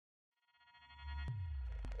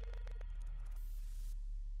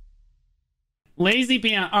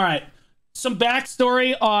LazyPeon. All right. Some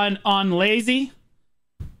backstory on Lazy.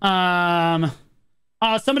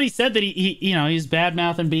 Somebody said that he's bad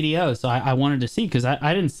mouthing BDO, so I wanted to see, because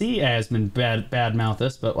I didn't see Asmon bad mouth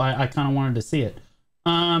us, but I kind of wanted to see it.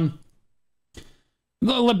 The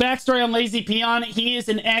backstory on LazyPeon: he is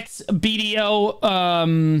an ex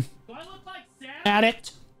BDO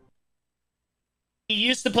addict. He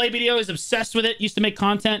used to play BDO, is obsessed with it, used to make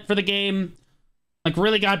content for the game, like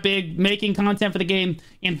really got big making content for the game,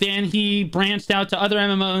 and then he branched out to other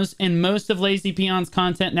MMOs, and most of LazyPeon's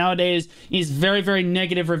content nowadays is very, very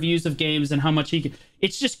negative reviews of games and how much he can...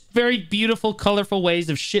 It's just very beautiful, colorful ways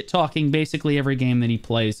of shit-talking basically every game that he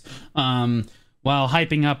plays, while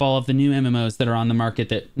hyping up all of the new MMOs that are on the market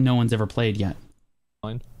that no one's ever played yet.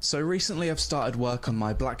 So recently I've started work on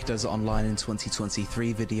my Black Desert Online in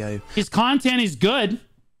 2023 video. His content is good.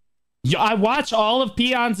 I watch all of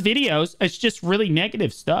Peon's videos. It's just really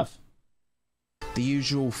negative stuff. The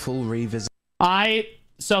usual full revisit.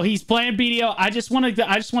 So he's playing BDO. I just want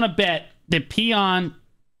to bet that Peon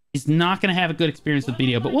is not going to have a good experience with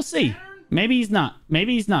BDO, but we'll see. Maybe he's not.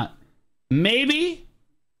 Maybe he's not. Maybe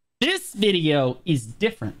this video is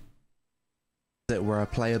different. Where I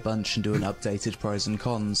play a bunch and do an updated pros and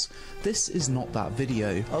cons. This is not that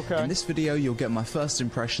video. Okay. In this video, you'll get my first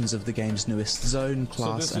impressions of the game's newest zone,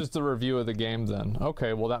 class. So this is the review of the game then.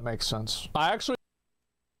 Okay, well that makes sense.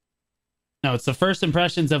 No, it's the first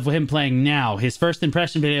impressions of him playing now. His first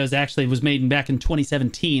impression video was made back in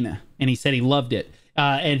 2017, and he said he loved it.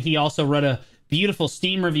 And he also wrote a beautiful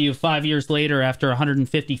Steam review 5 years later after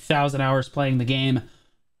 150,000 hours playing the game,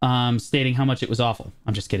 stating how much it was awful.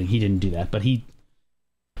 I'm just kidding. He didn't do that, but he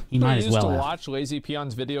might as well have. I used to watch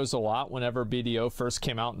LazyPeon's videos a lot whenever BDO first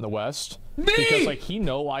came out in the West. Because like he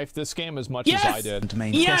no-lifed this game as much as I did.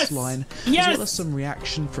 Main quest line, as well as some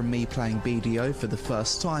reaction from me playing BDO for the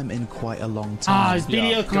first time in quite a long time. His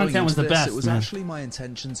BDO content was the best. It was actually my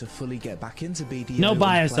intention to fully get back into BDO. No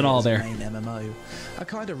bias at all there. Main MMO. I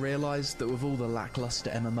kind of realized that with all the lackluster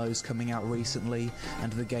MMOs coming out recently,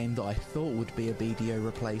 and the game that I thought would be a BDO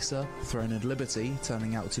replacer, Throne and Liberty,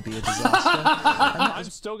 turning out to be a disaster. I'm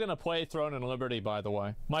still gonna play Throne and Liberty, by the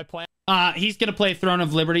way. My plan. He's gonna play Throne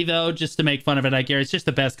of Liberty though, just to make fun of it. I guess it's just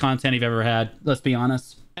the best content he's ever had. Let's be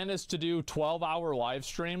honest. And is to do 12-hour live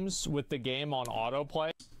streams with the game on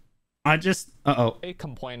autoplay.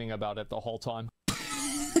 Complaining about it the whole time.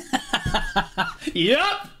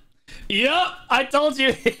 Yep. I told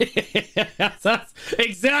you. That's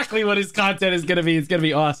exactly what his content is gonna be. It's gonna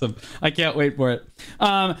be awesome. I can't wait for it.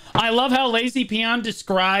 I love how LazyPeon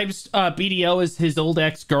describes BDO as his old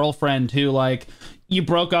ex-girlfriend who, like, you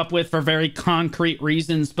broke up with for very concrete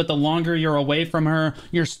reasons, but the longer you're away from her,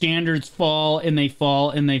 your standards fall and they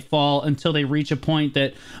fall and they fall until they reach a point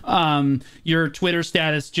that your Twitter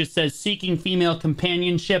status just says seeking female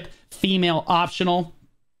companionship, female optional.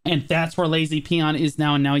 And that's where LazyPeon is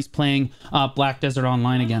now, and now he's playing Black Desert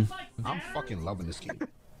Online again. I'm fucking loving this game.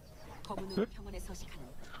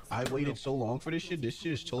 I waited so long for this shit. This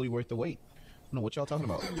shit is totally worth the wait. I don't know what y'all talking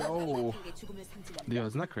about. Yo,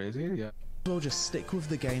 isn't that crazy? Yeah. We'll just stick with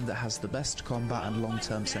the game that has the best combat and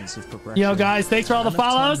long-term sense of progression. Yo guys, thanks for all the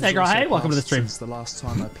follows. Hey girl, hey, welcome to the stream. Since the last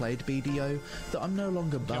time I played BDO, that I'm no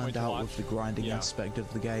longer burned out with the grinding aspect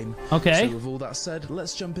of the game. Okay. So with all that said,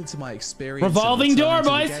 let's jump into my experience. Revolving door,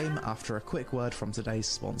 boys. Game after a quick word from today's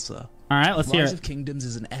sponsor. All right, let's hear it. Rise of Kingdoms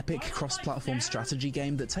is an epic cross-platform strategy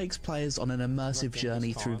game that takes players on an immersive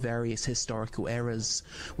journey through various historical eras,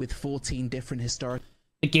 with 14 different historical.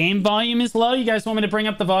 The game volume is low. You guys want me to bring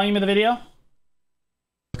up the volume of the video?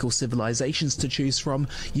 Civilizations to choose from.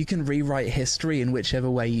 You can rewrite history in whichever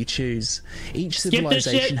way you choose. Each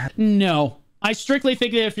civilization No. I strictly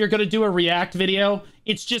think that if you're going to do a react video,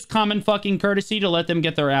 it's just common fucking courtesy to let them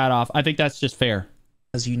get their ad off. I think that's just fair.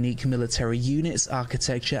 Has unique military units,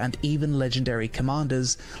 architecture, and even legendary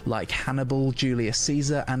commanders like Hannibal, Julius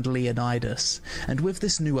Caesar, and Leonidas. And with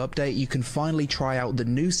this new update, you can finally try out the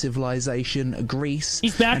new civilization, Greece.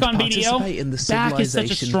 He's back on BDO. Participate in the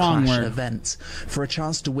Civilization Clash event for a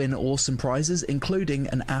chance to win awesome prizes, including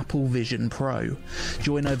an Apple Vision Pro.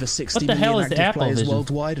 Join over 60 million active players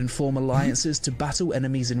worldwide and form alliances to battle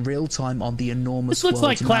enemies in real time on the enormous This looks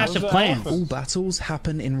like Clash of Clans. All battles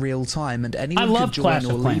happen in real time, and anyone can join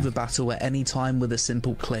Clash or of leave Clans. a battle at any time with a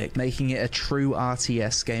simple click, making it a true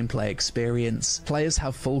RTS gameplay experience. Players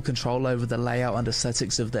have full control over the layout and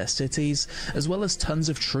aesthetics of their cities, as well as tons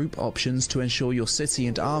of troop options to ensure your city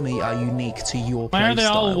and army are unique to your Why are they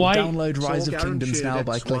all playstyle. white? Download Rise of So Kingdoms now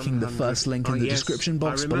by clicking the first link in the description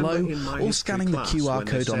box below, or scanning the QR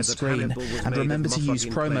code on screen. And remember to use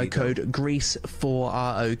promo code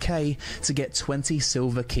GREASE4ROK to get 20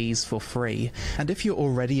 silver keys for free. And if you're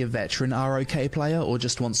already a veteran ROK player or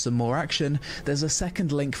just want some more action, there's a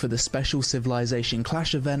second link for the special Civilization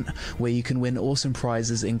Clash event where you can win awesome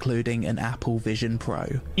prizes including an Apple Vision Pro.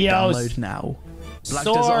 Download now. Black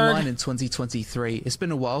Desert Online in 2023. It's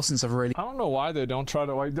been a while since I've really... I don't know why they don't try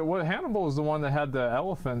to, like, what Hannibal is the one that had the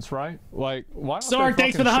elephants, right? Like, why don't Sorg, they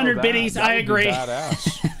thanks for the fucking 100 show that? biddies. That I would be agree.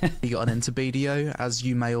 badass. gotten into BDO, as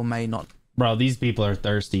you may or may not. Bro, these people are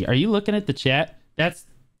thirsty. Are you looking at the chat? That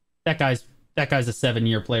guy's a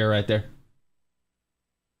 7-year player right there.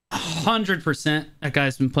 100%. That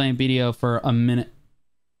guy's been playing BDO for a minute.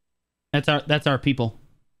 That's our people.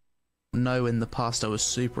 No, in the past I was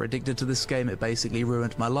super addicted to this game. It basically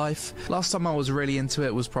ruined my life. Last time I was really into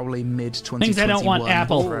it was probably mid-2021. Things I don't want,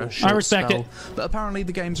 Apple. I respect it. But apparently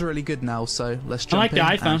the game's really good now, so let's jump in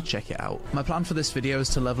and check it out. My plan for this video is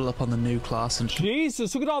to level up on the new class and...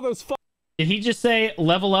 Jesus, look at all those Did he just say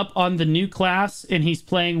level up on the new class and he's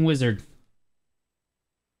playing wizard?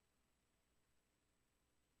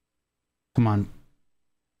 Come on.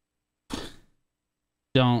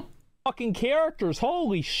 Don't. fucking characters.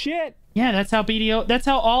 Holy shit. Yeah, that's how BDO, that's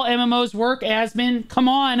how all MMOs work, Asmin. Come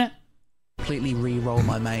on. Completely re-roll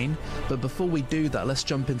my main, but before we do that, let's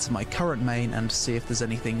jump into my current main and see if there's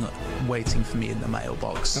anything waiting for me in the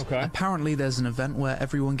mailbox. Okay. Apparently there's an event where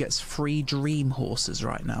everyone gets free dream horses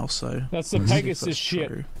right now, so that's the Pegasus shit.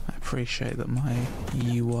 True. I appreciate that my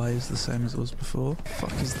UI is the same as it was before.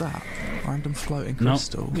 Fuck is that? Random floating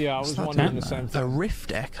crystal. Nope. Yeah, I was wondering the same thing. A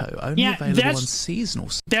Rift Echo, only available on seasonal.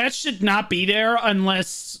 That should not be there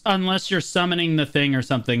unless you're summoning the thing or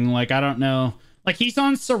something. Like, I don't know. Like, he's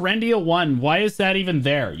on Serendia 1. Why is that even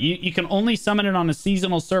there? You can only summon it on a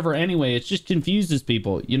seasonal server anyway. It just confuses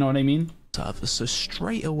people. You know what I mean? So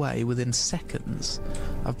straight away, within seconds,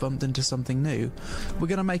 I've bumped into something new. We're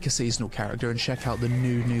going to make a seasonal character and check out the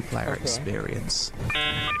new player experience.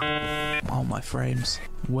 Oh, my frames.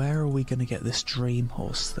 Where are we going to get this dream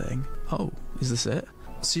horse thing? Oh, is this it?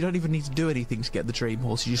 So you don't even need to do anything to get the dream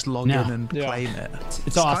horse. You just log in and claim it.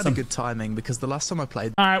 It's awesome. Kind of good timing because the last time I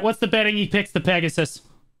played... All right, what's the betting? He picks the Pegasus.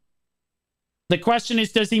 The question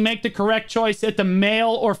is, does he make the correct choice at the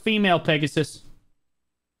male or female Pegasus?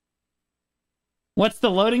 What's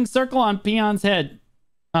the loading circle on Peon's head?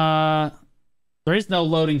 There is no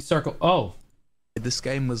loading circle. Oh. This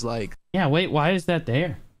game was like... Yeah, wait, why is that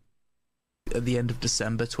there? At the end of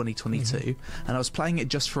December 2022, and I was playing it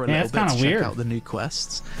just for a little bit to check out the new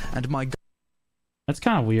quests, and my... That's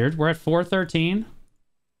kind of weird. We're at 413.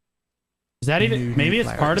 Is that even... Maybe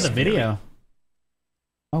it's part of the video.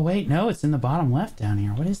 Oh, wait, no, it's in the bottom left down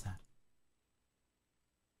here. What is that?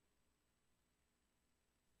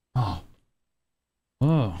 Oh.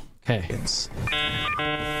 Oh, okay.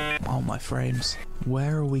 Oh, my frames.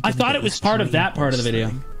 Where are we? I thought it was part of that part of the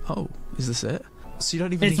video. Oh, is this it? So you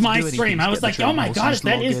don't even it's need to my do stream. I was like, oh my gosh,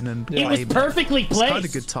 that is... It was perfectly placed. It's kind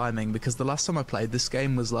of good timing because the last time I played this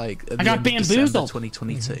game was like... I got bamboozled.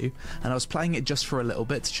 2022, and I was playing it just for a little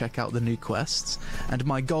bit to check out the new quests, and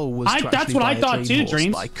my goal was to that's what I thought too,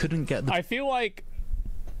 Dreams. But I couldn't get the... I feel like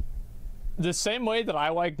the same way that I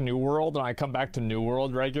like New World and I come back to New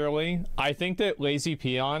World regularly, I think that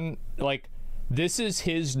LazyPeon, like, this is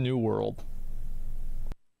his New World.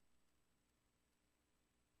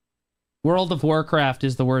 World of Warcraft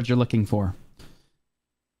is the word you're looking for.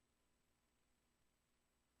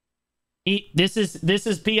 This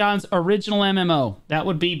is Peon's original MMO. That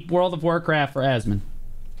would be World of Warcraft for Asmin.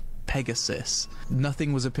 Pegasus.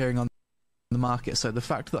 Nothing was appearing on the market, so the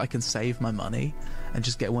fact that I can save my money and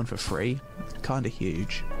just get one for free, kind of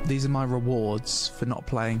huge. These are my rewards for not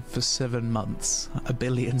playing for 7 months. 1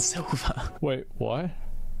 billion silver. Wait, what?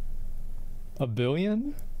 1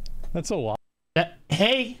 billion? That's a lot.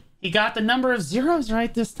 Hey, he got the number of zeros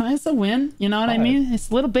right this time. It's a win. You know what I mean?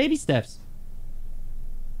 It's little baby steps.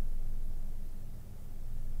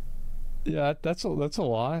 Yeah, that's a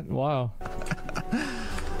lot. Wow.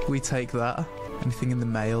 We take that. Anything in the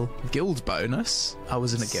mail? Guild bonus. I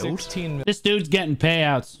was in a guild. This dude's getting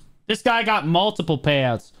payouts. This guy got multiple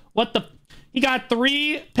payouts. What the? He got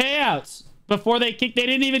 3 payouts before they kicked. They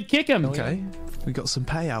didn't even kick him. Okay. We got some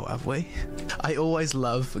payout, have we? I always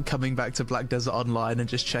love coming back to Black Desert Online and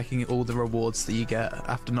just checking all the rewards that you get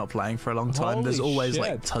after not playing for a long time. Holy There's always shit.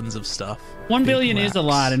 like tons of stuff. 1 billion Big is a racks.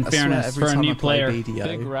 lot, in I swear, fairness, every for a time new I play player.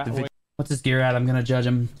 BDO, What's his gear at? I'm gonna judge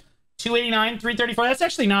him. 289, 334. That's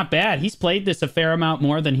actually not bad. He's played this a fair amount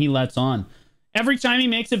more than he lets on. Every time he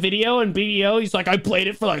makes a video in BDO, he's like, I played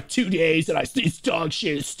it for like 2 days and it's dog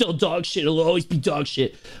shit. It's still dog shit. It'll always be dog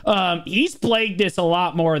shit. He's played this a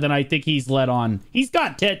lot more than I think he's let on. He's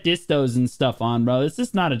got Tet Distos and stuff on, bro. This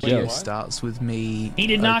is not a Video joke. starts with me. He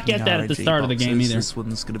did not get that at the opening start of the RNG game boxes. either. This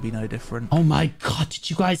one's gonna be no different. Oh my god, did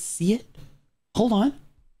you guys see it? Hold on.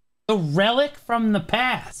 The relic from the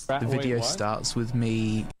past. The video starts with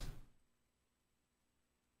me.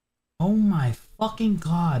 Oh my fucking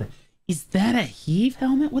god. Is that a heave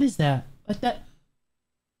helmet? What is that? Like that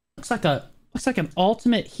looks like an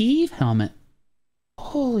ultimate heave helmet.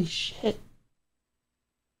 Holy shit.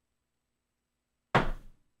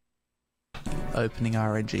 Opening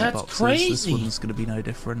RNG That's boxes. crazy. This one's gonna be no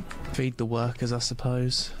different. Feed the workers, I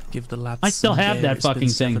suppose. Give the lads. I still some have beer. that It's been fucking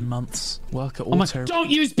thing. 7 months. Work at Oh my, auto. don't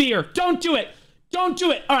use beer. Don't do it. Don't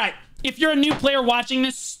do it. All right. If you're a new player watching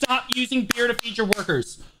this, stop using beer to feed your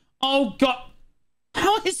workers. Oh god.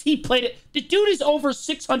 How has he played it? The dude is over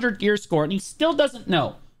 600 gear score and he still doesn't know.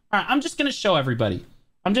 All right, I'm just going to show everybody.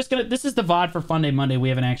 This is the VOD for Fun Day Monday we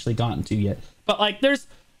haven't actually gotten to yet. But like there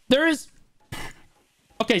is,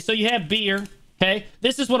 okay, so you have beer, okay?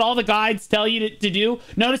 This is what all the guides tell you to do.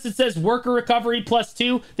 Notice it says worker recovery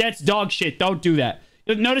 +2. That's dog shit. Don't do that.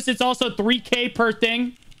 Notice it's also 3K per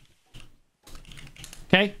thing.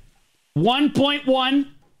 Okay? 1.1.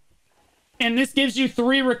 And this gives you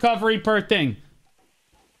 3 recovery per thing.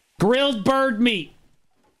 Grilled bird meat.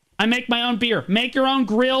 I make my own beer. Make your own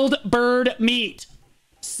grilled bird meat.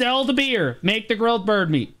 Sell the beer. Make the grilled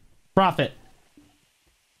bird meat. Profit.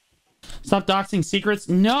 Stop doxing secrets.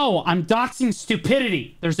 No, I'm doxing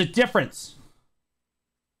stupidity. There's a difference.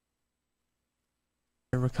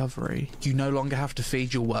 Recovery. You no longer have to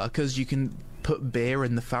feed your workers. You can put beer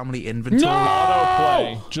in the family inventory.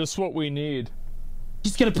 Autoplay. Just what we need.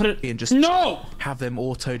 He's gonna put it And just have them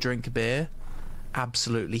auto drink beer.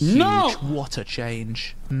 Absolutely huge. No! What a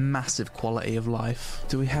change. Massive quality of life.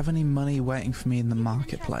 Do we have any money waiting for me in the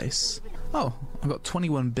marketplace? Oh, I've got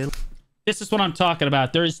 21 billion. This is what I'm talking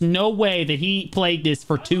about. There is no way that he played this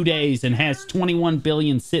for 2 days and has 21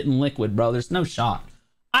 billion sitting liquid, bro. There's no shot.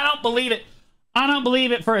 I don't believe it. I don't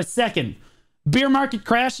believe it for a second. Beer market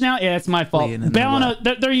crash now? Yeah, it's my fault.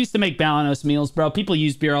 Balanos, they're used to make Balanos meals, bro. People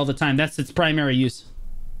use beer all the time. That's its primary use.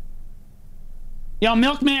 Yo,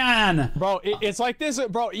 Milkman! Bro, it's like this,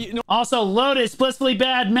 bro. You know. Also, Lotus, Blissfully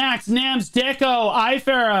Bad, Max, Nams, Deco,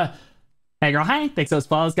 Ifera. Hey, girl, hi. Thanks for those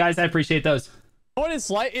follows, guys. I appreciate those. What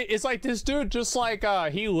it's like? It's like this dude just like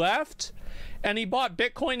he left and he bought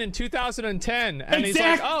Bitcoin in 2010 and he's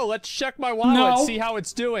like, oh, let's check my wallet, see how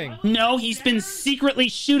it's doing. No, he's been secretly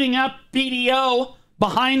shooting up BDO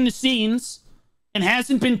behind the scenes and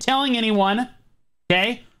hasn't been telling anyone.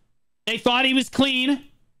 Okay? They thought he was clean.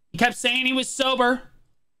 He kept saying he was sober.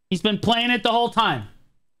 He's been playing it the whole time.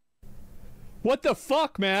 What the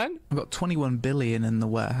fuck, man? I've got 21 billion in the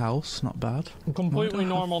warehouse. Not bad. A completely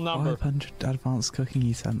normal number. 500 advanced cooking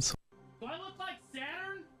utensils. Do I look like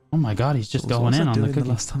Saturn? Oh my god, he's just going in on the cooking. The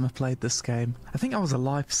last time I played this game, I think I was a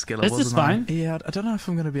life skiller. This is fine. Yeah, I don't know if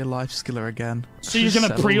I'm going to be a life skiller again. So you're going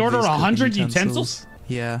to pre-order 100 utensils?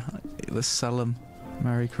 Yeah, let's sell them.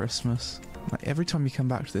 Merry Christmas. Like, every time you come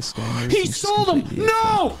back to this game, he sold them.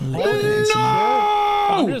 No!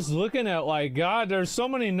 I'm just looking at like, God, there's so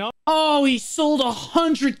many Oh, he sold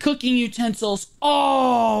 100 cooking utensils.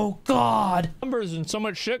 Oh god. numbers and so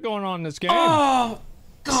much shit going on in this game. Oh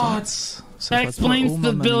god. So that explains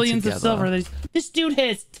the billions of silver. This dude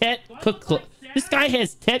has Tet Cook. This guy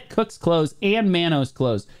has Tet Cook's clothes and Manos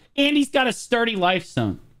clothes, and he's got a sturdy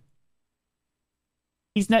lifestone.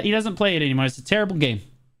 He doesn't play it anymore. It's a terrible game.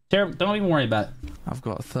 Terrible. Don't even worry about it. I've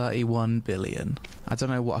got 31 billion. I don't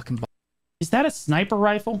know what I can buy. Is that a sniper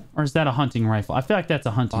rifle or is that a hunting rifle? I feel like that's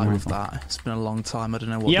a hunting rifle. With that. It's been a long time. I don't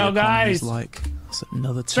know what yo, the economy is guys. like. It's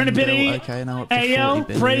another 10 bill. Okay, now up to hey, 40 yo,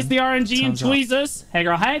 billion. praise the RNG and tweeze us. Hey,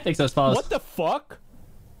 girl, hi. Thanks for those follows. What the fuck?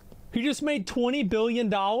 He just made $20 billion?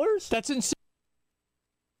 That's insane.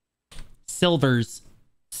 Silvers.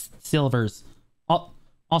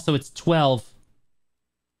 Also, it's 12.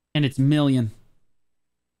 And it's million.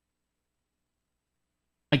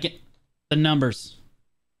 I get the numbers.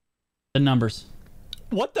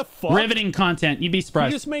 What the fuck? Riveting content. You'd be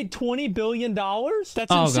surprised. He just made $20 billion? That's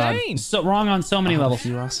oh, insane. God. So wrong on so many levels. A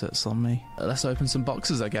few assets on me. Let's open some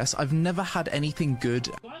boxes, I guess. I've never had anything good.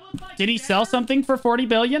 Did he sell something for 40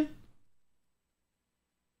 billion?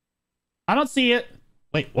 I don't see it.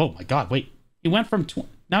 Wait, whoa, my God, wait. He went from 20.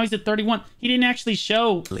 Now he's at 31. He didn't actually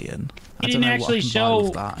show. Billion. He didn't actually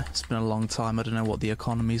show that. It's been a long time. I don't know what the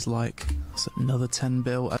economy's like. It's another 10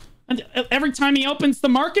 bill. And every time he opens the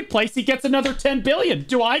marketplace, he gets another 10 billion.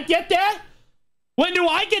 Do I get that? When do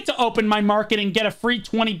I get to open my market and get a free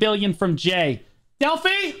 20 billion from Jay?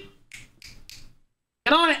 Delphi?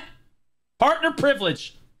 Get on it. Partner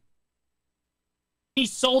privilege. He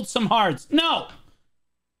sold some hards. No.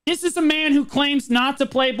 This is a man who claims not to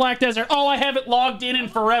play Black Desert. Oh, I haven't logged in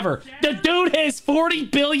forever. The dude has 40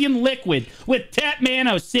 billion liquid with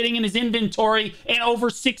Tatmano sitting in his inventory and over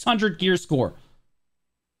 600 gear score.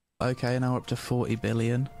 Okay, now we're up to 40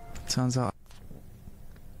 billion. Turns out.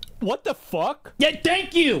 What the fuck? Yeah,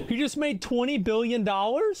 thank you. He just made $20 billion?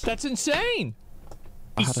 That's insane.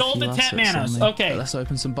 He sold the Tatmanos. Okay. Let's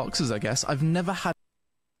open some boxes, I guess. I've never had.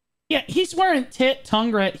 Yeah, he's wearing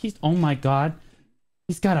tongue red. Oh my God.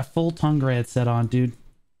 He's got a full tongue red set on, dude.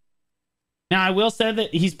 Now, I will say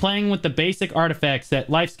that he's playing with the basic artifact set.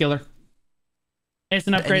 Life Skiller.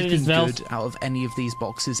 Hasn't upgraded his Velves. Good out of any of these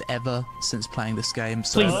boxes ever since playing this game.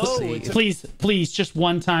 So please, just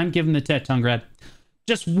one time, give him the Tet tongue red.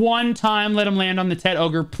 Just one time, let him land on the Tet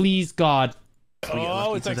Ogre. Please, God.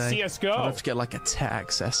 Oh, it's like CSGO. I'd have to get like a Tet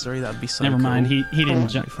accessory. That'd be so Never mind. cool. He didn't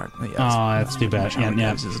jump. Oh, that's too bad.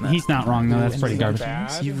 Yeah. He's not wrong, though. That's pretty garbage.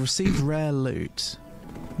 You've received rare loot.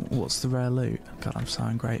 What's the rare loot? God, I'm so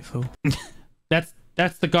ungrateful. That's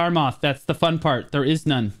the Garmoth. That's the fun part. There is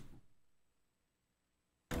none.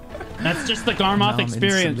 That's just the Garmoth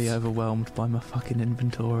experience. I'm instantly overwhelmed by my fucking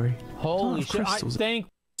inventory. Holy shit! I think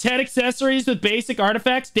Tet accessories with basic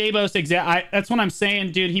artifacts. Davos, that's what I'm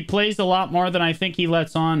saying, dude. He plays a lot more than I think he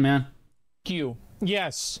lets on, man. you.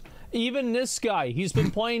 Yes. Even this guy, he's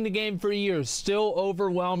been playing the game for years, still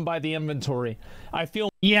overwhelmed by the inventory. I feel...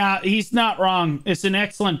 Yeah, he's not wrong. It's an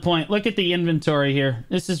excellent point. Look at the inventory here.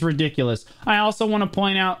 This is ridiculous. I also want to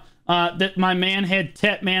point out that my man had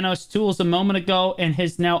Tet Manos tools a moment ago and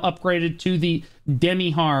has now upgraded to the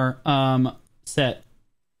Demihar set.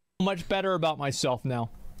 Much better about myself now.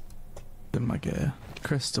 In my gear.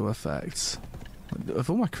 Crystal effects. Have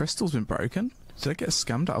all my crystals been broken? Did I get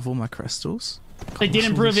scammed out of all my crystals? They did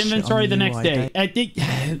improve inventory the next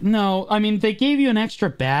day. No, I mean, they gave you an extra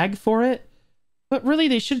bag for it. But really,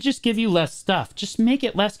 they should just give you less stuff. Just make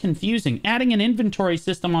it less confusing. Adding an inventory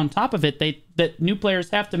system on top of it that new players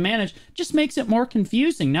have to manage just makes it more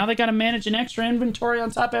confusing. Now they got to manage an extra inventory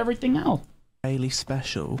on top of everything else. Daily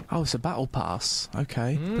special. Oh, it's a battle pass.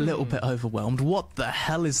 Okay. A little bit overwhelmed. What the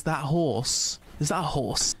hell is that horse? Is that a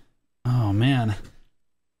horse? Oh, man.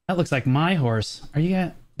 That looks like my horse. Are you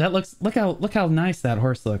at... That looks... Look how nice that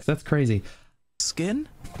horse looks. That's crazy. Skin?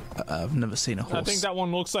 I've never seen a horse. I think that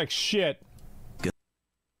one looks like shit.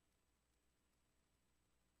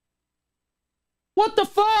 What the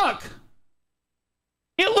fuck?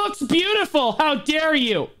 It looks beautiful. How dare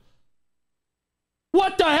you?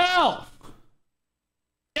 What the hell?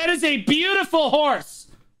 That is a beautiful horse.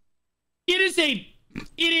 It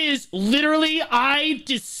is literally, I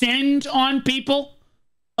descend on people.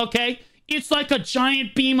 Okay? It's like a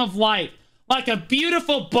giant beam of light. Like a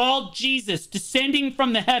beautiful bald Jesus descending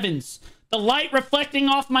from the heavens. The light reflecting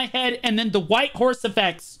off my head and then the white horse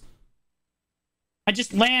effects. I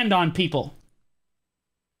just land on people.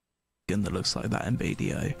 That looks like that in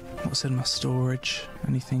BDO. What's in my storage?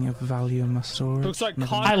 Anything of value in my storage? Looks like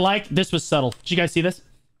this was subtle. Did you guys see this?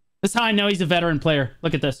 This is how I know he's a veteran player.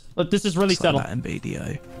 Look at this. Look, this is really subtle. Like that in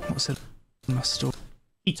BDO. What's in my storage?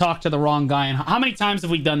 He talked to the wrong guy. And how many times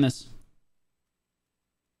have we done this?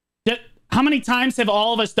 How many times have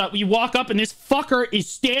all of us done? We walk up and this fucker is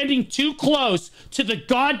standing too close to the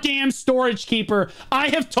goddamn storage keeper. I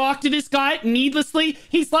have talked to this guy needlessly.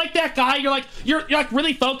 He's like that guy. You're like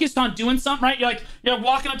really focused on doing something, right? You're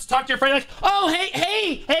walking up to talk to your friend, like, oh,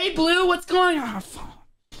 hey, Blue, what's going on?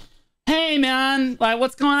 Hey, man, like,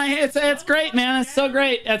 what's going on? Hey, it's great, man. It's so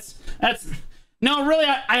great. That's no, really,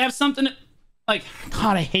 I have something like,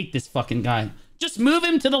 God, I hate this fucking guy. Just move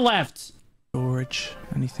him to the left. Storage,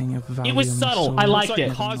 anything of value? It was subtle. I liked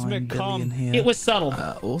it. Cosmic cum. It was subtle.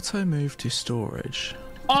 Auto move to storage.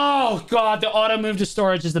 Oh god, the auto move to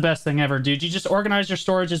storage is the best thing ever, dude. You just organize your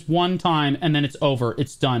storages one time and then it's over.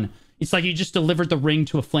 It's done. It's like you just delivered the ring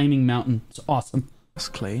to a flaming mountain. It's awesome. That's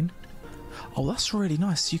clean. Oh, that's really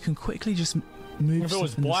nice. You can quickly just move. If it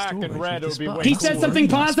was black and red, it would be way He said something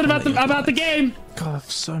positive about the game. God, I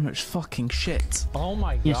have so much fucking shit. Oh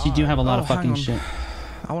my god. Yes, you do have a lot of fucking shit.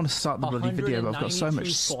 I want to start the bloody video, but I've got so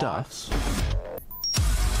much stuff.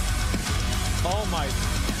 Oh my...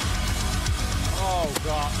 Oh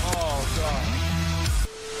god, oh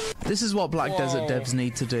god. This is what Black Desert devs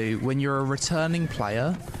need to do. When you're a returning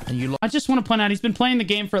player and you... I just want to point out he's been playing the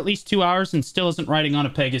game for at least 2 hours and still isn't riding on a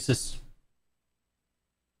Pegasus.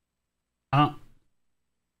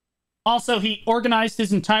 Also, he organized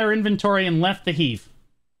his entire inventory and left the heave.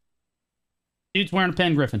 Dude's wearing a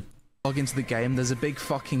pen griffin. Log into the game, there's a big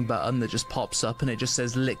fucking button that just pops up and it just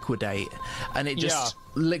says liquidate. And it just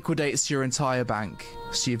liquidates your entire bank.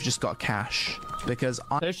 So you've just got cash. Because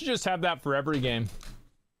they should just have that for every game.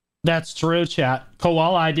 That's true, chat.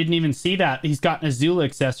 Koala, I didn't even see that. He's got an Azula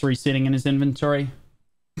accessory sitting in his inventory.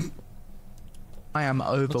 I am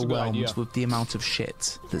overwhelmed with the amount of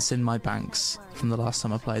shit that's in my banks from the last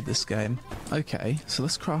time I played this game. Okay, so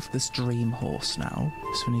let's craft this dream horse now.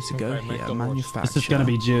 So we need to go here, manufacture. This is gonna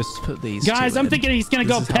be juice. Put these guys, I'm thinking he's gonna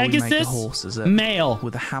go Pegasus, male.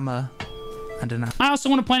 With a hammer and an... I also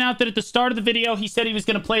want to point out that at the start of the video, he said he was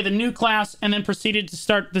gonna play the new class and then proceeded to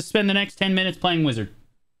spend the next 10 minutes playing wizard.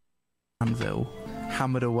 Anvil,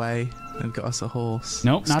 hammered away, and got us a horse.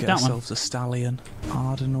 Nope, not that one. Get ourselves a stallion.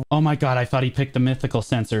 Oh my god, I thought he picked the mythical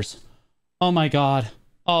sensors. Oh my god.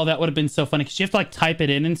 Oh, that would have been so funny because you have to like type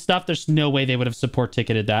it in and stuff. There's no way they would have support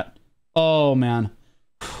ticketed that. Oh man.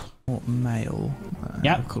 What male?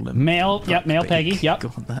 Yep. Male. Yep. Male Peggy. Yep.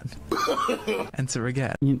 Go on then. Enter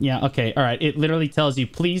again. Yeah. Okay. All right. It literally tells you,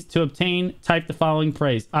 please to obtain, type the following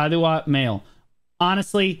phrase. Adua male.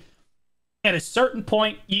 Honestly, at a certain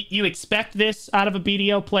point, you expect this out of a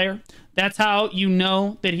BDO player. That's how you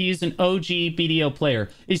know that he is an OG BDO player.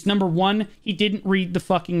 Is number one, he didn't read the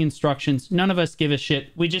fucking instructions. None of us give a shit.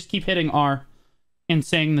 We just keep hitting R and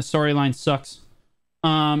saying the storyline sucks.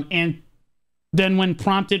 And then when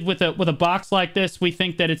prompted with a box like this, we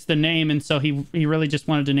think that it's the name, and so he really just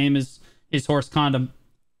wanted to name his horse Condom.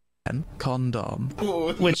 Condom.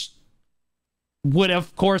 Which would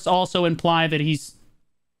of course also imply that he's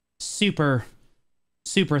super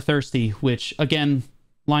thirsty, which again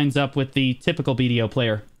lines up with the typical BDO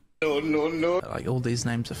player. No. Like all these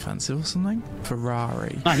names are fancy or something.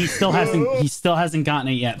 Ferrari. He still hasn't gotten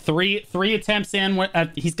it yet. Three attempts in.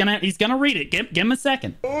 He's gonna read it. Give him a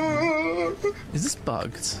second. Is this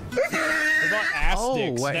bugged?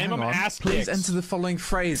 Oh wait, hang on. Please enter the following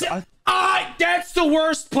phrase. That's the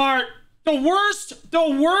worst part. The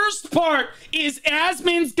worst part is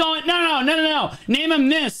Asmon's going. No. Name him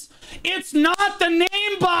this. It's not the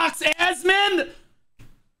name box, Asmon.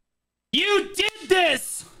 You did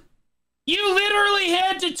this. You literally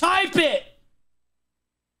had to type it.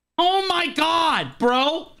 Oh my god,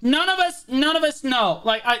 bro. None of us know.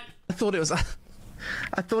 Like I thought it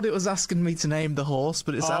was asking me to name the horse,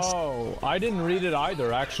 but it's asking. Oh, I didn't read it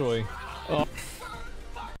either, actually.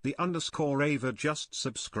 The underscore Ava just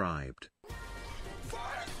subscribed.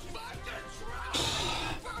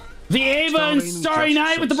 The Ava and Starry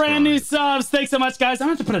Night with the brand new subs. Thanks so much, guys. I'm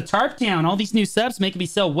going to have to put a tarp down. All these new subs making me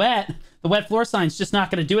so wet. The wet floor sign's just not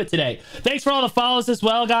going to do it today. Thanks for all the follows as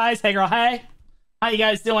well, guys. Hey, girl. Hey. How you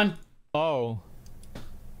guys doing? Oh.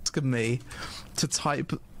 Asking me to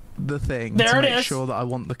type the thing there to make sure that I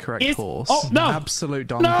want the correct horse. Oh, no. Absolute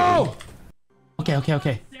donkey. No. Okay. All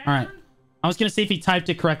right. I was going to see if he typed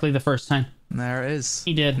it correctly the first time. There it is.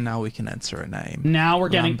 He did. Now we can enter a name. Now we're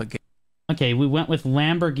getting... Okay, we went with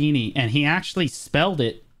Lamborghini, and he actually spelled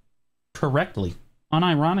it correctly,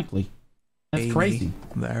 unironically. That's crazy.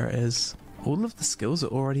 There it is. All of the skills are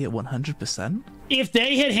already at 100%. If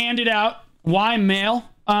they had handed out why male,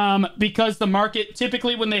 because the market,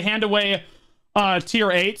 typically when they hand away tier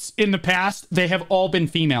 8s in the past, they have all been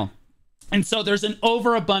female. And so there's an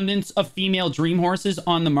overabundance of female dream horses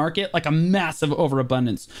on the market, like a massive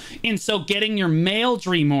overabundance. And so getting your male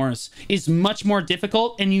dream horse is much more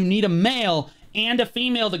difficult, and you need a male and a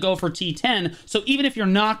female to go for T10. So even if you're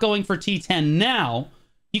not going for T10 now,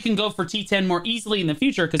 you can go for T10 more easily in the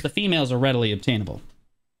future because the females are readily obtainable.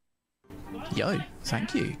 Yo,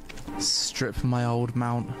 thank you. Strip my old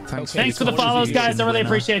mount. Thanks for the follows, guys. I really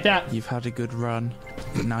appreciate that. You've had a good run,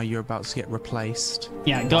 but now you're about to get replaced.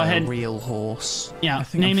 Yeah, go ahead. A real horse. Yeah, I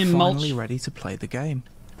think name him finally ready to play the game.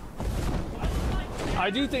 I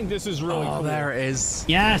do think this is really cool. Oh, there it is.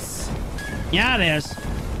 Yes. Yeah, it is.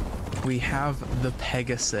 We have the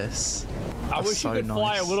Pegasus. I wish you could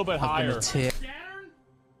fly a little bit higher.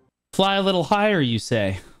 Fly a little higher, you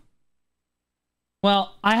say?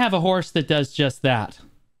 Well, I have a horse that does just that.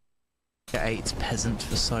 8 peasant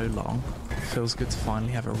for so long. Feels good to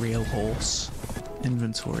finally have a real horse.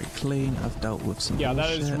 Inventory clean. I've dealt with some bullshit.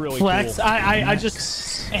 That is really flex. Cool. I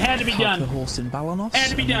just... It had to be done. The horse in Balanos.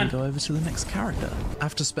 Had to be done. Go over to the next character.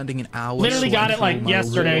 After spending an hour... Literally got it like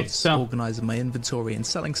yesterday, so... Organizing my inventory and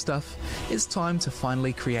selling stuff, it's time to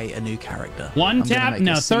finally create a new character. One tap?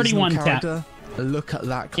 No, 31 tap. Look at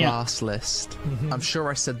that class list. I'm sure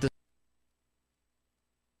I said this.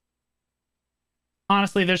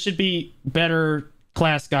 Honestly, there should be better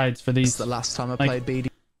class guides for these. The last time I played BD.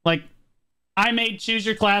 Like, I made choose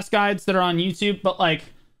your class guides that are on YouTube, but like,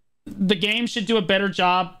 the game should do a better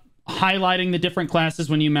job highlighting the different classes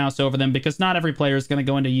when you mouse over them, because not every player is going to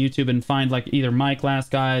go into YouTube and find like either my class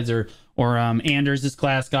guides or Anders'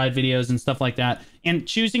 class guide videos and stuff like that. And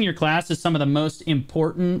choosing your class is some of the most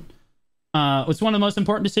important. It's one of the most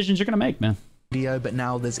important decisions you're going to make, man. But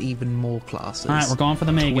now there's even more classes. All right, we're going for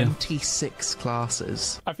the Mega. 26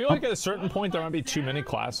 classes. I feel like at a certain point there might be too many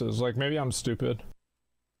classes. Like, maybe I'm stupid.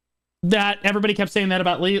 That everybody kept saying that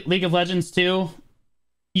about League of Legends too.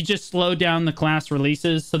 You just slow down the class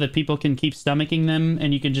releases so that people can keep stomaching them,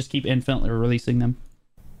 and you can just keep infinitely releasing them.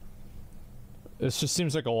 This just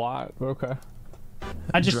seems like a lot. Okay.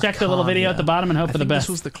 I just checked the little video at the bottom and hope for the best.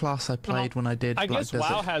 This was the class I played when I did. I guess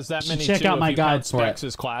WoW has that many. Check out my guides for it.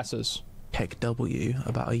 As classes. Heck W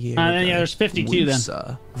about a year ago. Yeah, there's 52 then.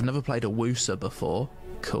 I've never played a Wooser before.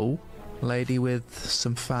 Cool. Lady with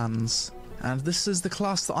some fans. And this is the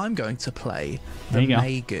class that I'm going to play. The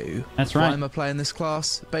Megu. That's right. Why am I playing this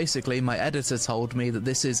class? Basically, my editor told me that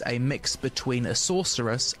this is a mix between a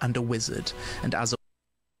sorceress and a wizard. And as a...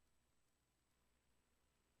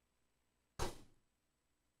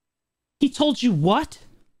 He told you what?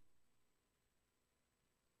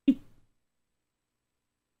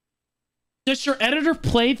 Does your editor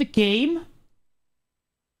play the game?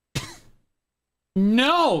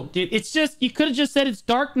 No, dude. It's just, you could have just said it's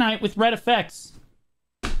Dark Knight with red effects.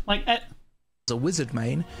 Like, as a wizard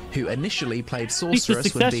main who initially played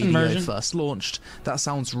sorceress when BDO first launched. That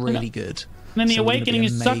sounds really good. And then the Awakening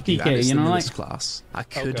is Suck DK, you know, like... class. I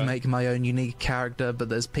could make my own unique character, but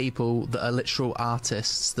there's people that are literal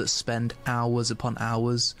artists that spend hours upon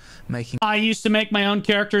hours making... I used to make my own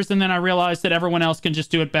characters, and then I realized that everyone else can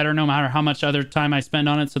just do it better no matter how much other time I spend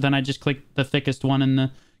on it, so then I just click the thickest one in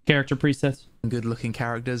the character presets. Good looking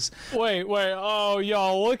characters. Wait, oh,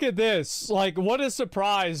 yo, look at this. Like, what a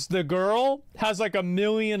surprise. The girl has like 1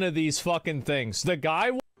 million of these fucking things. The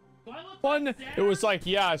guy one, it was like,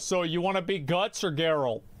 yeah, so you want to be Guts or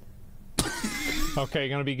Geralt? Okay, you're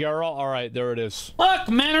gonna be Geralt? Alright, there it is. Look,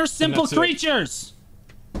 men are simple creatures!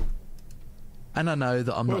 And I know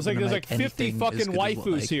that I'm not going to make like 50 fucking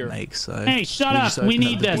waifus here. Hey, shut up! We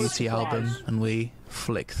need this. Beauty album, and we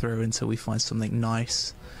flick through until we find something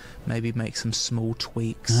nice. Maybe make some small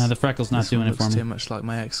tweaks. The freckle's not doing it for me. Too much like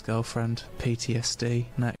my ex-girlfriend. PTSD.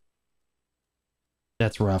 Next.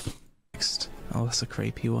 That's rough. Next. Oh, that's a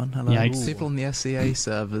creepy one. Hello. Yikes. People on the SEA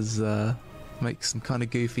servers make some kind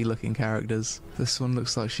of goofy looking characters. This one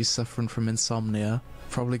looks like she's suffering from insomnia.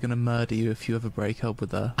 Probably gonna murder you if you ever break up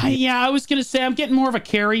with her. Yeah, I was gonna say, I'm getting more of a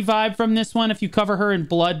Carrie vibe from this one. If you cover her in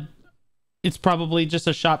blood, it's probably just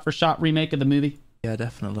a shot-for-shot remake of the movie. Yeah,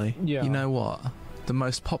 definitely. Yeah. You know what? The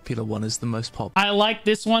most popular one is the most popular. I like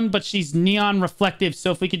this one, but she's neon reflective,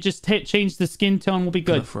 so if we could just change the skin tone, we'll be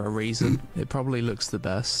good. For a reason. It probably looks the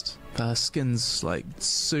best. Her skin's like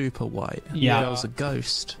super white. Yeah. The girl's a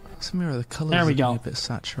ghost. Some of the colours there we go. A bit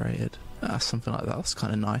saturated. Something like that. That's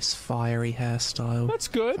kind of nice. Fiery hairstyle. That's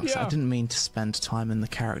good, yeah. I didn't mean to spend time in the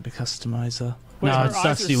character customizer. Wait, no, it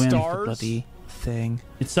sucks you in. Bloody thing.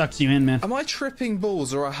 It sucks you in, man. Am I tripping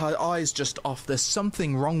balls or are her eyes just off? There's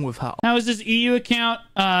something wrong with her. Now, is this EU account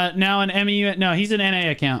now an MEU? No, he's an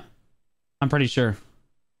NA account. I'm pretty sure.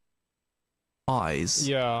 Eyes.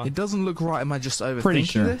 Yeah. It doesn't look right. Am I just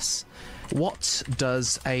overthinking this? What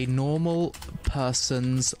does a normal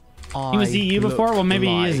person's eye He was EU before? Well, maybe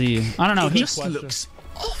like? he is EU. I don't know. He just looks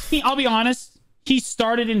off. I'll be honest. He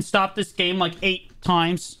started and stopped this game like 8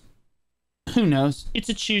 times. Who knows? It's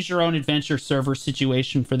a choose-your-own-adventure server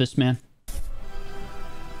situation for this man.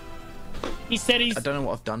 He said he's... I don't know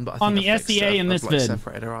what I've done, but I think on the SEA in this vid.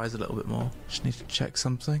 Separated her eyes a little bit more. Just need to check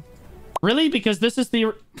something. Really? Because this is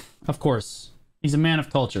the... Of course. He's a man of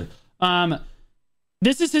culture.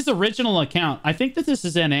 This is his original account. I think that this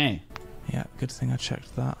is NA. Yeah, good thing I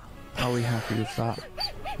checked that. Are we happy with that?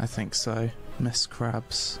 I think so. Miss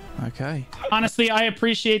Krabs. Okay. Honestly, I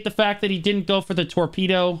appreciate the fact that he didn't go for the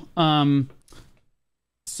torpedo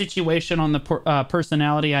situation on the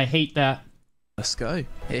personality. I hate that. Let's go.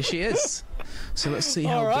 Here she is. So let's see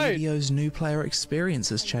how BDO's new player experience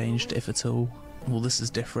has changed, if at all. Well, this is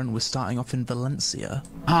different. We're starting off in Valencia.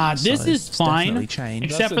 This is fine,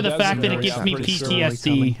 except for the fact that it gives me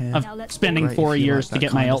PTSD of spending 4 years to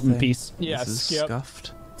get my Elton piece. Yeah, this is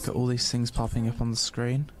scuffed. Got all these things popping up on the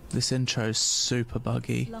screen. This intro's super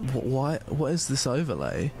buggy. What is this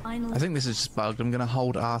overlay? I think this is just bugged. I'm gonna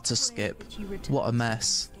hold R to skip. What a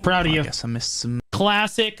mess. Proud of you. I guess I missed some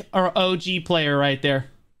classic or OG player right there.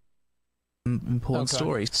 Important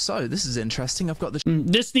story. So this is interesting. I've got the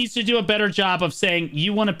This needs to do a better job of saying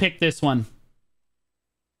you want to pick this one.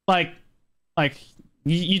 Like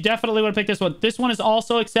you definitely want to pick this one. This one is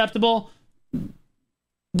also acceptable.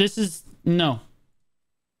 This is no.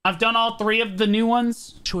 I've done all 3 of the new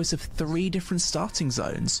ones. choice of 3 different starting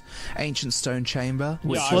zones: Ancient Stone Chamber,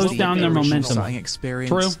 which slows down their momentum. Starting experience.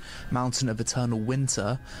 True. Mountain of Eternal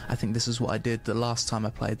Winter. I think this is what I did the last time I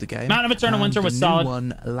played the game. Mountain of Eternal And Winter was the new solid.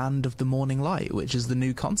 one, Land of the Morning Light, which is the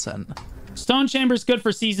new content. Stone Chamber's good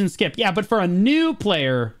for season skip. Yeah, but for a new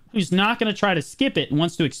player who's not going to try to skip it and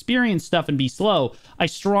wants to experience stuff and be slow, I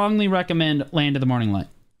strongly recommend Land of the Morning Light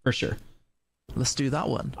for sure. Let's do that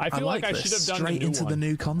one. I feel like I this. should have done straight the new into one. the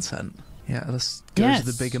new content. Yeah, let's go to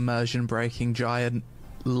the big immersion breaking giant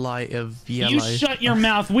light of yellow. You shut your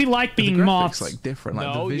mouth. We like being the graphics moths. like different.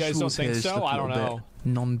 Like No, the visuals you guys don't think here is so? just a I don't little know. bit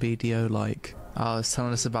non-BDO like. Oh, it's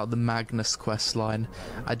telling us about the Magnus quest line.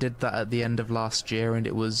 I did that at the end of last year, and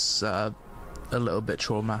it was a little bit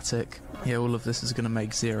traumatic. Yeah, all of this is going to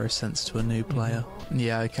make 0 sense to a new player.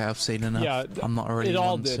 Yeah, okay, I've seen enough. Yeah, I'm not really it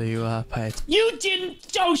all one did. to pay attention. You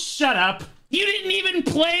didn't. Oh, shut up. You didn't even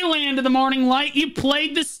play Land of the Morning Light. You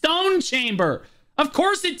played the Stone Chamber. Of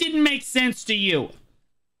course it didn't make sense to you.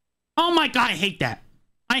 Oh my god, I hate that.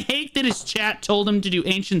 I hate that his chat told him to do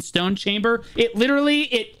Ancient Stone Chamber. It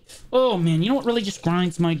literally, oh man, you know what really just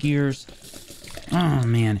grinds my gears? Oh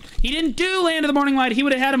man. He didn't do Land of the Morning Light. He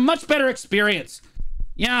would have had a much better experience.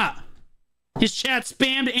 Yeah. His chat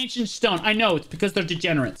spammed Ancient Stone. I know, it's because they're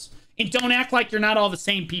degenerates. And don't act like you're not all the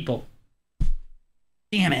same people.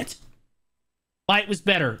 Damn it. Light was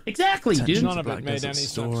better. Exactly, dude. None of it made any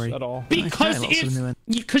sense at all. Because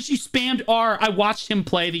because you spammed R. I watched him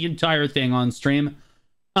play the entire thing on stream.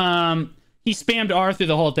 He spammed R through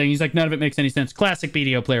the whole thing. He's like, none of it makes any sense. Classic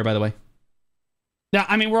BDO player, by the way. Now,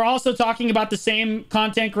 I mean, we're also talking about the same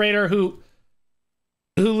content creator who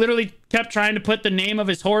literally kept trying to put the name of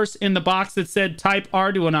his horse in the box that said type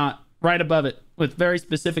Arduino right above it with very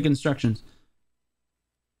specific instructions.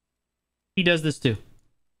 He does this too.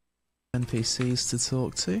 NPCs to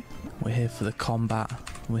talk to. We're here for the combat.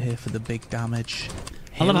 We're here for the big damage.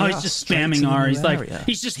 I love how Here he's we just are, straight spamming to the R. new He's like, area.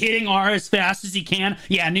 he's just hitting R as fast as he can.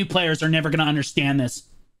 Yeah, new players are never going to understand this.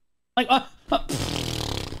 Like,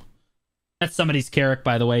 that's somebody's Carrick,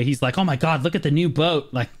 by the way. He's like, oh my god, look at the new boat.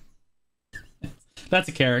 Like, that's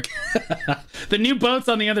a Carrick. The new boat's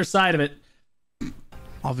on the other side of it.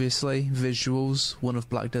 Obviously, visuals, one of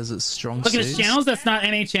Black Desert's strong Look at his channels. That's not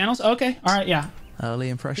NA channels. Okay. All right. Yeah. Early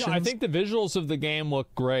impressions. Yeah, I think the visuals of the game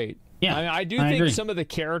look great. Yeah, I mean, I do I think agree. some of the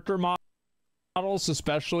character models,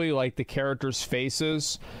 especially like the characters'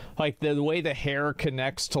 faces, like the way the hair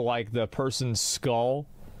connects to like the person's skull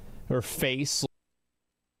or face.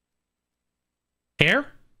 Hair?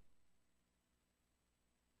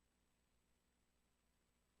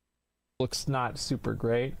 Looks not super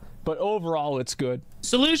great, but overall it's good.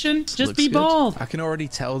 Solution. Just Looks be good. bald. I can already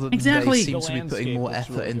tell that Exactly. they seem The to be putting more landscape looks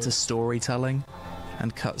effort really into good. storytelling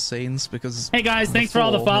and cutscenes because Hey guys, thanks for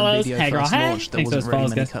all the before, when follows. video Hey girl, first hey. launched, there Thanks for wasn't those really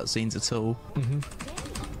follows, many guys. cutscenes at all.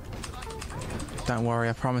 Don't worry,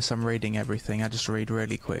 I promise I'm reading everything. I just read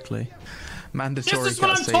really quickly. Mandatory This is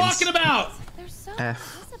what I'm cutscenes. talking about. They're so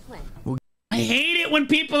F. disciplined. I hate it when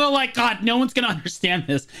people are like, God, no one's gonna understand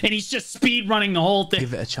this, and he's just speed running the whole thing.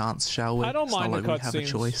 Give it a chance, shall we? I don't It's not mind the like we have a cutscenes.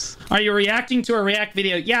 choice. Are you reacting to a React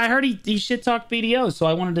video? Yeah, I heard he shit talked BDO, so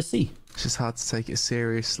I wanted to see. It's just hard to take it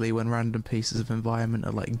seriously when random pieces of environment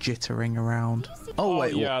are like jittering around. Oh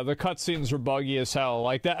wait, Yeah, the cutscenes were buggy as hell.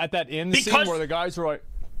 Like that at that end scene Because- where the guys were like,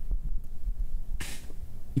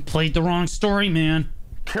 You played the wrong story, man.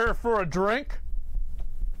 "Care for a drink?"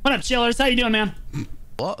 What up, chillers? How you doing, man?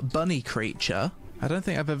 what bunny creature? I don't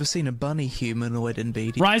think I've ever seen a bunny humanoid in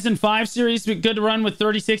BD. Ryzen 5 series, good to run with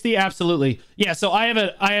 3060? Absolutely. Yeah, so I have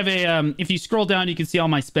a, if you scroll down, you can see all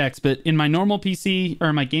my specs, but in my normal PC,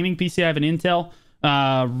 or my gaming PC, I have an Intel,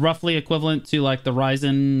 roughly equivalent to like the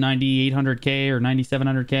Ryzen 9800K or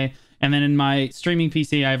 9700K. And then in my streaming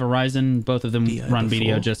PC, I have a Ryzen. Both of them run before.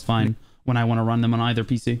 BDO just fine when I want to run them on either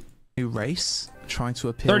PC. New race trying to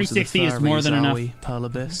appeal 3060 to the is more than enough. Pearl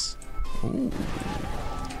Abyss.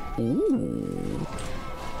 Ooh.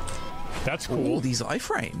 That's Ooh, cool. these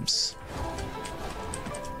iframes.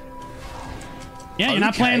 Yeah, you're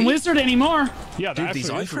not Okay. playing Wizard anymore. Yeah, Dude, that these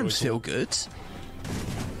actually is iframes really feel good.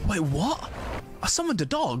 Wait, what? I summoned a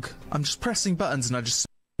dog. I'm just pressing buttons and I just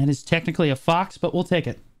It is technically a fox, but we'll take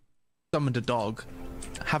it. summoned a dog.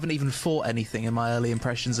 Haven't even fought anything, and my early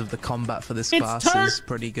impressions of the combat for this It's class Turk! is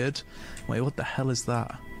pretty good. Wait, what the hell is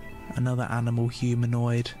that? Another animal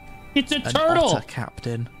humanoid. It's a An turtle. otter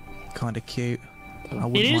captain. Kind of cute. I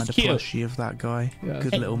wouldn't It is mind a cute. plushie of that guy.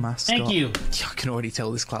 Good little mascot. Thank you. I can already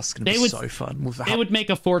tell this class is going to be so fun. With They would make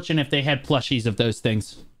a fortune if they had plushies of those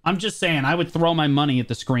things. I'm just saying, I would throw my money at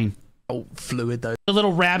the screen. how fluid those The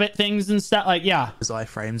little rabbit things and stuff. Like, yeah.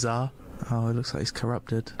 iframes are. Oh, it looks like he's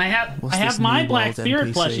corrupted. I have What's this my new Black world Spirit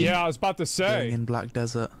NPC? plushie. Yeah, I was about to Going say. in Black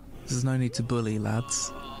Desert. There's no need to bully,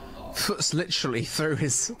 lads. Foot's literally through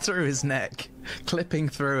his neck, clipping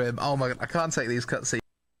through him. Oh my god, I can't take these cutscenes.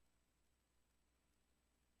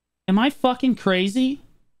 Am I fucking crazy?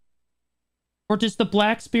 Or does the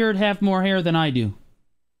Black Spirit have more hair than I do?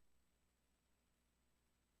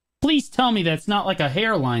 Please tell me that's not like a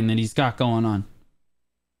hairline that he's got going on.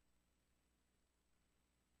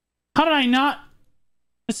 How did I not?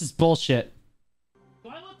 This is bullshit.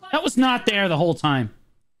 That was not there the whole time.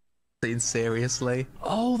 Seriously?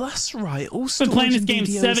 Oh, that's right. Also, Been playing this game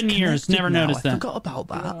 7 years. Never noticed that. I forgot about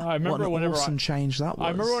that. Yeah, I remember what an whenever awesome change that was. I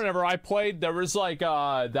remember whenever I played, there was like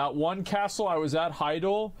that one castle I was at,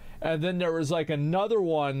 Heidel, and then there was like another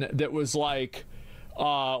one that was like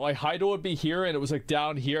Heidel would be here, and it was like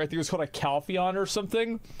down here. I think it was called a Calpheon or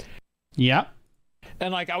something. Yeah.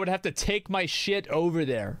 And like I would have to take my shit over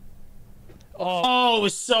there. Oh, it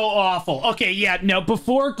was so awful. Okay, yeah, no,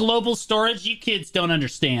 before global storage, you kids don't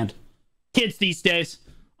understand. Kids these days.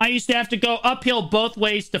 I used to have to go uphill both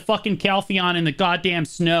ways to fucking Calpheon in the goddamn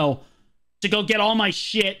snow to go get all my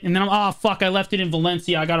shit, and then oh fuck, I left it in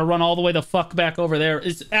Valencia. I gotta run all the way the fuck back over there.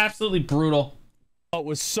 It's absolutely brutal. Oh, it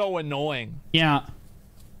was so annoying. Yeah.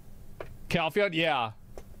 Calpheon, yeah.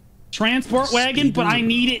 Transport wagon, but I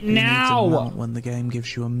need it now. When the game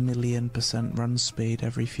gives you 1,000,000% run speed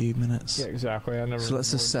every few minutes. Yeah, exactly. I never. So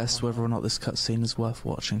let's assess whether or not this cutscene is worth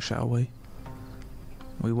watching, shall we?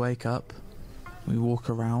 We wake up, we walk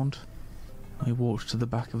around, we walk to the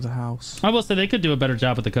back of the house. I will say they could do a better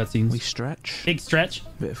job with the cutscenes. We stretch. Big stretch.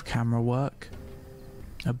 Bit of camera work.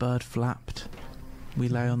 A bird flapped. We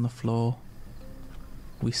lay on the floor.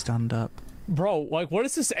 We stand up. Bro, like, what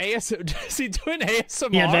is this ASMR? Is he doing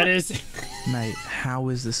ASMR? Yeah, that is. Mate, how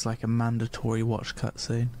is this like a mandatory watch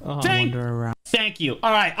cutscene? Thank you.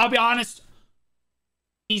 All right, I'll be honest.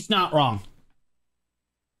 He's not wrong.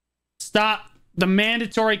 Stop. The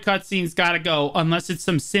mandatory cutscene's got to go unless it's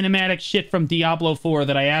some cinematic shit from Diablo 4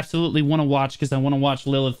 that I absolutely want to watch because I want to watch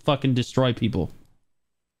Lilith fucking destroy people.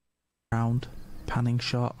 Round, panning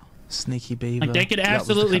shot, sneaky beaver. Like they could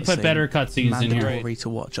absolutely put better cutscenes in here. Mandatory to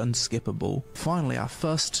watch, unskippable. Finally, our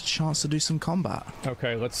first chance to do some combat.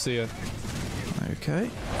 Okay, let's see it.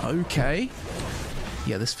 Okay.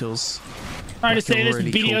 Yeah, this feels. Trying like to say a this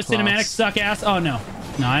really video cool cinematics class. suck ass. Oh no,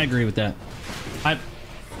 I agree with that.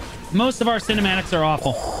 Most of our cinematics are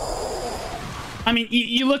awful. I mean,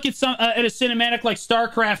 you look at at a cinematic like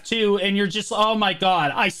StarCraft 2, and you're just, oh my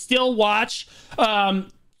god. I still watch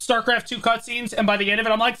StarCraft 2 cutscenes, and by the end of it,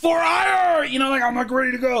 I'm like, for hire! You know, like I'm like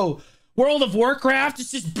ready to go. World of Warcraft,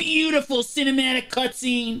 it's this beautiful cinematic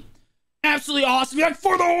cutscene. Absolutely awesome. You're like,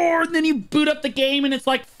 for the Horde! And then you boot up the game, and it's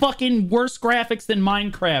like fucking worse graphics than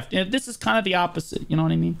Minecraft. And this is kind of the opposite. You know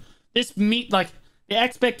what I mean? The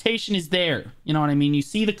expectation is there. You know what I mean? You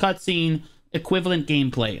see the cutscene, equivalent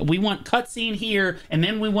gameplay. We want cutscene here, and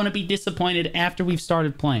then we want to be disappointed after we've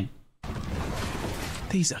started playing.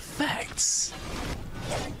 These effects.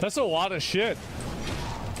 That's a lot of shit.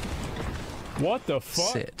 What the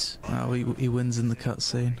fuck? Sit. Oh, he wins in the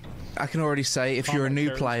cutscene. I can already say, if you're a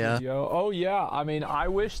new player... Oh yeah, I mean, I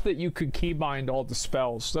wish that you could keybind all the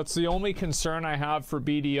spells. That's the only concern I have for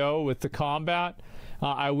BDO with the combat.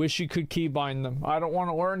 I wish you could keybind them. I don't want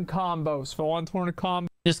to learn combos. If I want to learn a combo...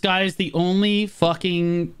 This guy is the only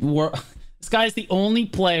fucking... This guy is the only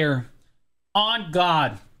player on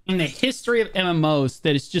God in the history of MMOs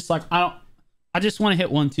that is just like, I just want to hit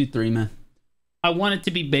 1, 2, 3, man. I want it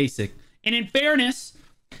to be basic. And in fairness...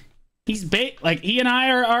 like he and I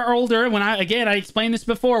are older. I explained this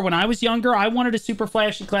before. When I was younger, I wanted a super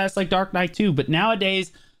flashy class like Dark Knight 2. But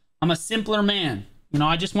nowadays, I'm a simpler man. You know,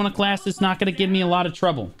 I just want a class that's not going to give me a lot of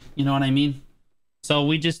trouble. You know what I mean? So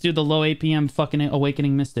we just do the low APM fucking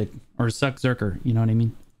Awakening Mystic or Suck Zerker. You know what I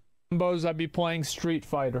mean? Combos, I'd be playing Street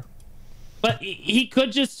Fighter. But he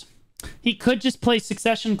could just play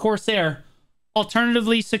Succession Corsair.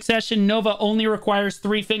 Alternatively, Succession Nova only requires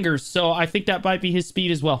 3 fingers. So I think that might be his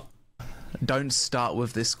speed as well. Don't start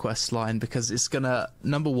with this quest line because it's gonna,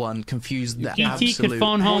 number one, confuse the absolute... could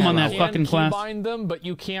phone home on that fucking class. You can keybind them, but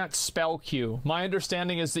you can't spell queue. My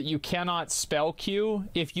understanding is that you cannot spell queue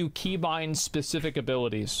if you keybind specific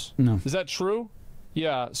abilities. No. Is that true?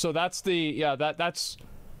 Yeah. So that's the that's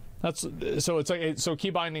so it's like so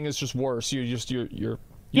keybinding is just worse. You're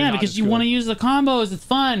yeah, because you want to use the combos. It's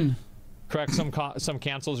fun. Correct. Some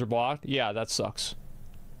cancels are blocked. Yeah, that sucks.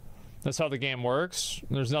 That's how the game works.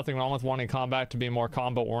 There's nothing wrong with wanting combat to be more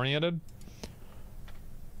combo oriented.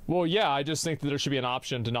 Well, yeah, I just think that there should be an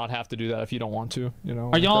option to not have to do that if you don't want to. You know.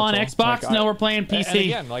 Are y'all on Xbox? Like, no, we're playing PC. And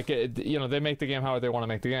again, like you know, they make the game how they want to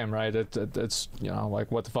make the game, right? It's you know,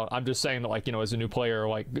 like what the fuck. I'm just saying that, like, you know, as a new player,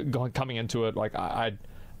 like coming into it, like I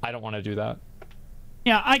don't want to do that.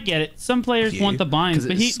 Yeah, I get it. Some players want the binds,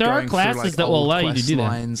 but there are classes that will allow you to do that.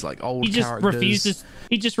 Lines, like old he just characters.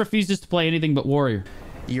 refuses to play anything but warrior.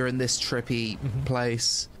 You're in this trippy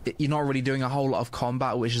place. You're not really doing a whole lot of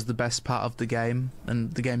combat, which is the best part of the game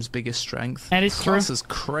and the game's biggest strength. That is true. Class is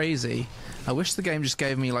crazy. I wish the game just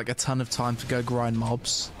gave me like a ton of time to go grind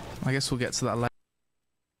mobs. I guess we'll get to that later.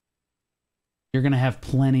 You're gonna have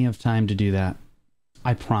plenty of time to do that.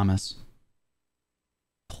 I promise.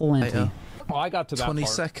 Plenty. Later. Well, I got to that 20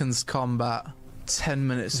 part. seconds combat, 10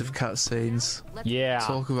 minutes of cutscenes. Yeah.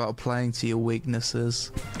 Talk about playing to your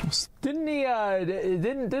weaknesses. Didn't he?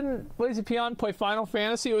 Didn't LazyPeon play Final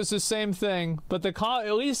Fantasy? It was the same thing, but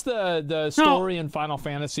at least the story in Final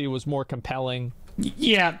Fantasy was more compelling.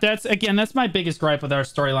 Yeah, that's my biggest gripe with our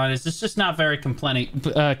storyline. Is it's just not very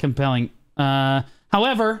compelling.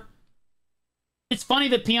 However, it's funny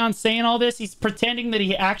that Peon's saying all this. He's pretending that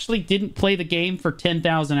he actually didn't play the game for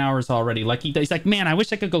 10,000 hours already. Like he's like, man, I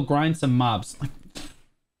wish I could go grind some mobs. Like,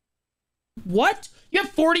 what? You have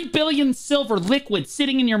 40 billion silver liquid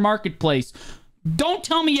sitting in your marketplace. Don't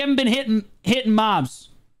tell me you haven't been hitting mobs,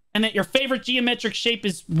 and that your favorite geometric shape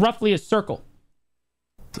is roughly a circle.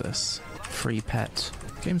 This free pet.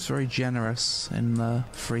 Game's very generous in the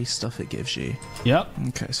free stuff it gives you. Yep.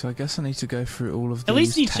 Okay, so I guess I need to go through all of these. At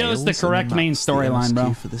least he chose the correct main storyline,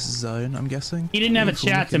 bro. For this zone, I'm guessing. He didn't have a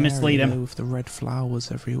chat to mislead him. With the red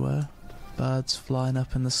flowers everywhere, birds flying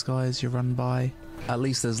up in the sky as you run by. At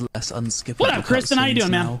least there's less unskippable. What up, Kristen? How you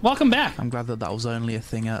doing, man? Welcome back. I'm glad that was only a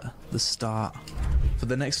thing at the start. For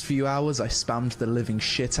the next few hours, I spammed the living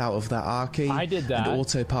shit out of that R key. I did that. And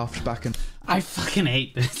auto-pathed back and... I fucking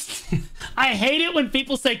hate this. I hate it when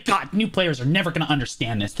people say, God, new players are never going to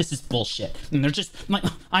understand this. This is bullshit. And they're just like,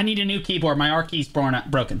 I need a new keyboard. My R key's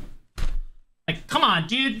broken. Like, come on,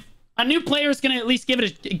 dude. A new player is going to at least give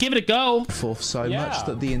it a go. Forth so much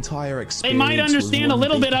that the entire experience they might understand a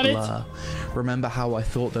little bit of it. Remember how I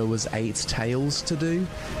thought there was 8 tails to do?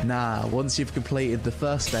 Nah, once you've completed the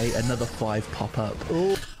first 8, another 5 pop up.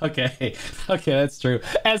 Ooh. Okay, that's true.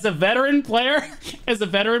 As a veteran player,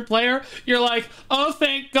 you're like, oh,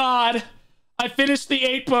 thank God, I finished the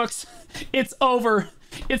 8 books. It's over.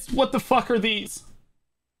 It's what the fuck are these?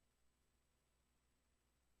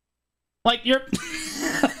 Like you're.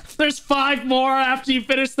 There's 5 more after you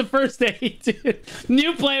finish the first 8, dude.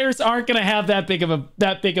 New players aren't gonna have that big of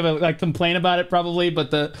a like complaint about it probably,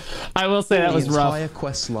 but I will say that was rough. The entire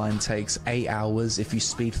quest line takes 8 hours if you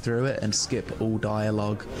speed through it and skip all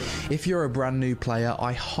dialogue. If you're a brand new player,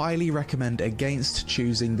 I highly recommend against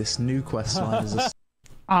choosing this new quest line as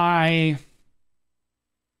a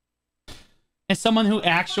as someone who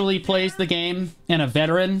actually plays the game and a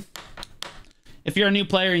veteran, if you're a new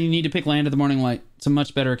player and you need to pick Land of the Morning Light, it's a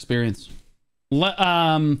much better experience.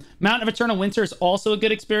 Mountain of Eternal Winter is also a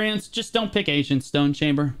good experience. Just don't pick Ancient Stone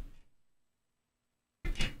Chamber.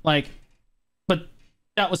 Like, but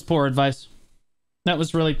that was poor advice. That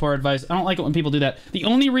was really poor advice. I don't like it when people do that. The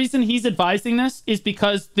only reason he's advising this is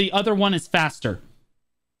because the other one is faster.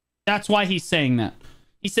 That's why he's saying that.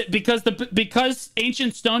 He said because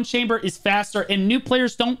Ancient Stone Chamber is faster and new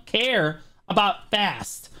players don't care about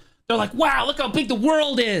fast. They're like, wow, look how big the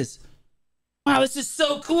world is. Wow, this is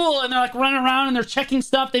so cool. And they're like running around and they're checking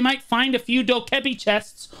stuff. They might find a few Dokebi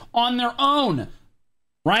chests on their own.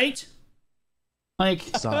 Right? Like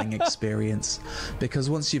starting experience. Because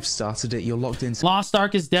once you've started it, you're locked into... Lost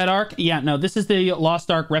Ark is Dead Ark? Yeah, no, this is the Lost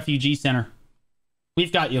Ark Refugee Center.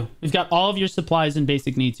 We've got you. We've got all of your supplies and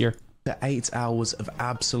basic needs here. 8 hours of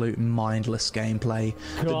absolute mindless gameplay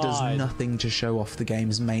that does nothing to show off the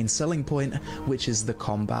game's main selling point, which is the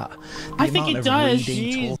combat. I think it does.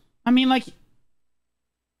 I mean, like,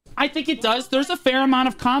 I think it does. There's a fair amount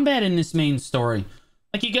of combat in this main story.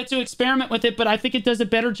 Like, you get to experiment with it, but I think it does a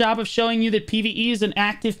better job of showing you that PvE is an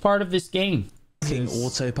active part of this game.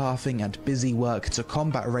 Auto-pathing and busy work to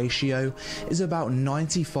combat ratio is about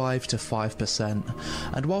 95 to 5%,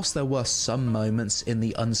 and whilst there were some moments in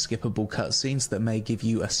the unskippable cutscenes that may give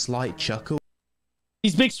you a slight chuckle,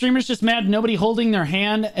 these big streamers just mad nobody holding their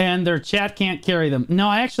hand and their chat can't carry them. No,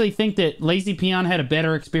 I actually think that LazyPeon had a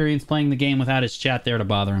better experience playing the game without his chat there to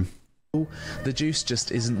bother him. the juice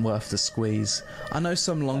just isn't worth the squeeze. I know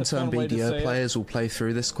some long-term BDO players will play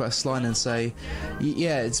through this questline and say,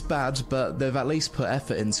 yeah, it's bad, but they've at least put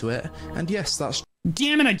effort into it, and yes, that's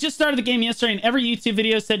Damn it, I just started the game yesterday and every YouTube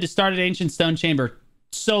video said to start at Ancient Stone Chamber.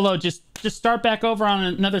 Solo, just start back over on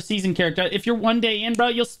another season character. If you're one day in, bro,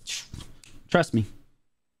 you'll... Trust me.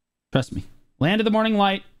 Trust me. Land of the Morning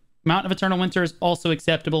Light, Mountain of Eternal Winter is also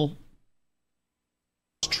acceptable.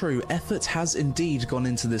 True, effort has indeed gone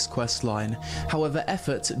into this quest line. However,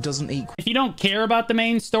 effort doesn't equal... If you don't care about the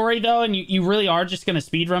main story, though, and you really are just going to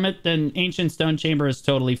speedrun it, then Ancient Stone Chamber is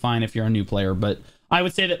totally fine if you're a new player. But I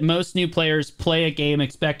would say that most new players play a game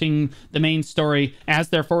expecting the main story as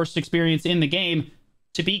their first experience in the game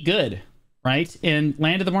to be good, right? And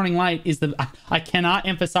Land of the Morning Light is the... I cannot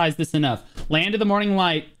emphasize this enough. Land of the Morning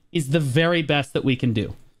Light is the very best that we can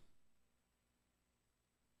do.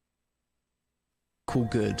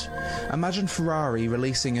 Good. Imagine Ferrari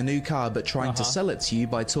releasing a new car but trying to sell it to you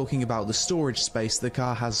by talking about the storage space the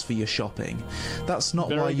car has for your shopping. That's not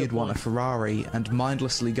why you'd want a Ferrari, and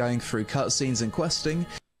mindlessly going through cutscenes and questing.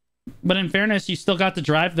 But in fairness, you still got to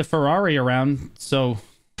drive the Ferrari around, so...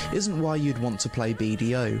 Isn't why you'd want to play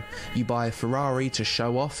BDO. You buy a Ferrari to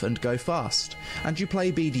show off and go fast, and you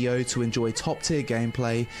play BDO to enjoy top-tier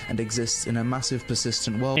gameplay and exist in a massive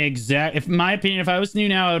persistent world. In my opinion, if I was new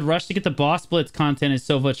now, I would rush to get the boss blitz content. It's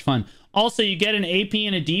so much fun. Also, you get an AP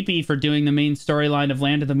and a DP for doing the main storyline of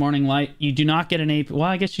Land of the Morning Light. You do not get an AP. Well,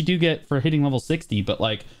 I guess you do get for hitting level 60, but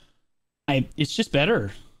like, it's just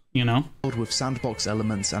better. You know, with sandbox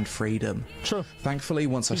elements and freedom. True. Thankfully,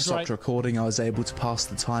 once I stopped recording, I was able to pass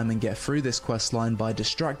the time and get through this quest line by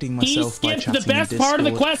distracting myself by chatting the best in part of the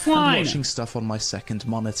Discord quest line. and watching stuff on my second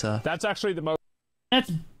monitor. That's actually the most...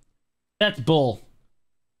 That's bull.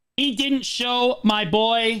 He didn't show my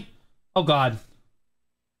boy... Oh, God.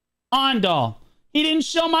 Andal. He didn't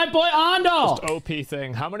show my boy Andal. Just OP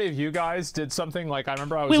thing. How many of you guys did something like... I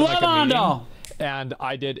remember I was We in love like a meeting, Andal. and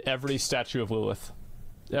I did every statue of Lilith.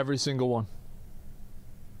 Every single one.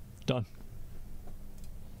 Done.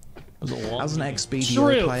 As an ex-BDO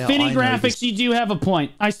True. player, Fitty I know graphics, you do have a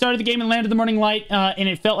point. I started the game in Land of the Morning Light, and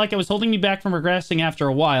it felt like it was holding me back from regressing after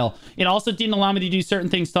a while. It also didn't allow me to do certain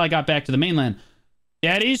things till I got back to the mainland.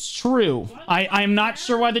 That is true. I'm not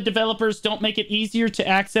sure why the developers don't make it easier to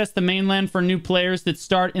access the mainland for new players that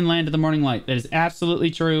start in Land of the Morning Light. That is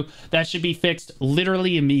absolutely true. That should be fixed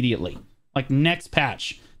literally immediately. Like, next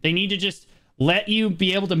patch. They need to just let you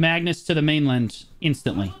be able to Magnus to the mainland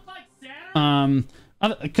instantly.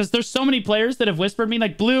 Because there's so many players that have whispered me,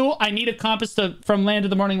 like, Blue, I need a compass from Land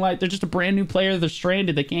of the Morning Light. They're just a brand new player. They're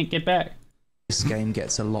stranded. They can't get back. This game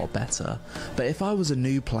gets a lot better. But if I was a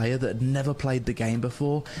new player that had never played the game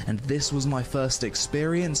before, and this was my first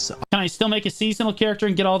experience... Can I still make a seasonal character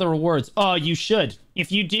and get all the rewards? Oh, you should.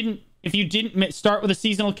 If you didn't start with a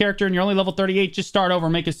seasonal character and you're only level 38, just start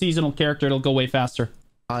over, make a seasonal character. It'll go way faster.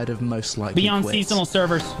 Of most likely be on quit. Seasonal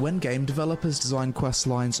servers. When game developers design quest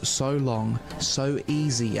lines so long, so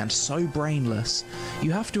easy, and so brainless,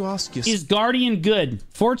 you have to ask yourself... Is Guardian good?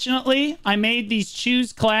 Fortunately, I made these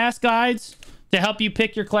choose class guides to help you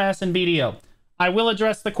pick your class in BDO. I will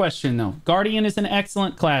address the question, though. Guardian is an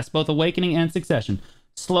excellent class, both Awakening and Succession.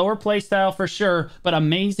 Slower playstyle for sure, but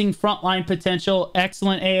amazing frontline potential,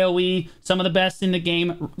 excellent AoE, some of the best in the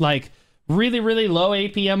game, like... really, really low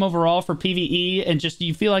APM overall for PvE, and just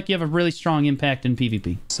you feel like you have a really strong impact in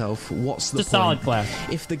PvP. What's the point? It's a solid class.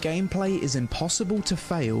 If the gameplay is impossible to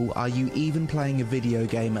fail, are you even playing a video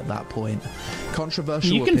game at that point?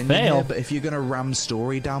 Controversial opinion here, but if you're going to ram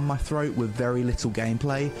story down my throat with very little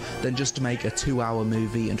gameplay, then just make a 2-hour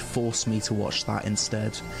movie and force me to watch that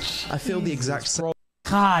instead. I feel the exact same.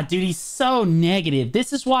 God, dude, he's so negative.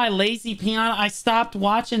 This is why LazyPeon, I stopped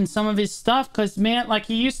watching some of his stuff, because, man, like,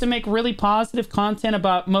 he used to make really positive content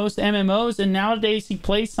about most MMOs, and nowadays he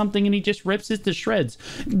plays something and he just rips it to shreds.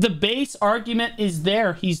 The base argument is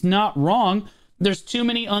there. He's not wrong. There's too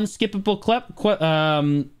many unskippable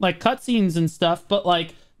like, cutscenes and stuff, but,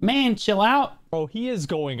 like, man, chill out. Oh, he is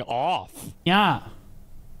going off. Yeah.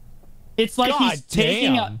 It's like he's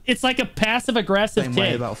taking it's like a passive-aggressive take. Same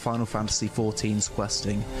way about Final Fantasy XIV's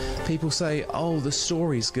questing. People say, oh, the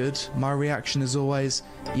story's good. My reaction is always,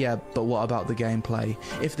 yeah, but what about the gameplay?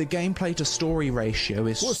 If the gameplay to story ratio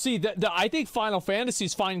is... Well, see, I think Final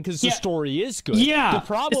Fantasy's fine because the story is good. Yeah, the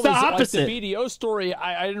problem it's the is opposite. Like, the BDO story,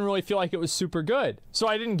 I didn't really feel like it was super good. So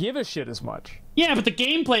I didn't give a shit as much. Yeah, but the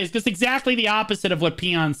gameplay is just exactly the opposite of what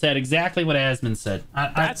Peon said, exactly what Asmon said.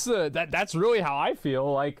 That's really how I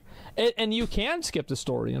feel. Like, and you can skip the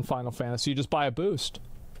story in Final Fantasy. You just buy a boost.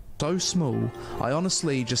 So small, I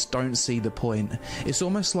honestly just don't see the point. It's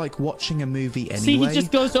almost like watching a movie anyway. See, he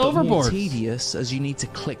just goes overboard. More tedious as you need to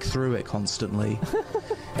click through it constantly.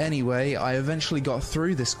 Anyway, I eventually got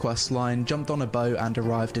through this quest line, jumped on a boat and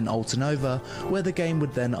arrived in Altanova, where the game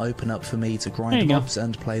would then open up for me to grind mobs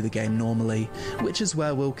and play the game normally, which is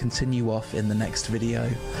where we'll continue off in the next video.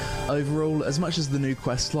 Overall, as much as the new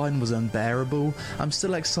quest line was unbearable, I'm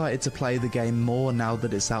still excited to play the game more now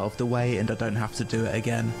that it's out of the way and I don't have to do it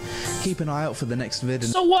again. Keep an eye out for the next vid.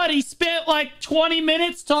 So what, he spent like 20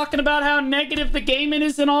 minutes talking about how negative the game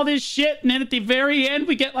is and all this shit, and then at the very end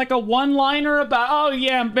we get like a one-liner about, oh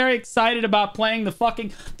yeah, I'm very excited about playing the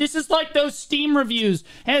fucking... This is like those Steam reviews.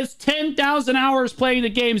 Has 10,000 hours playing the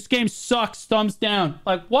game. This game sucks. Thumbs down.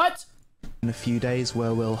 Like, what? In a few days,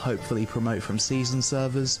 where we'll hopefully promote from season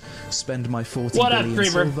servers, spend my 40 what billion up,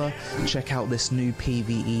 silver, check out this new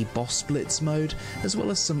PvE boss blitz mode, as well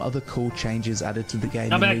as some other cool changes added to the game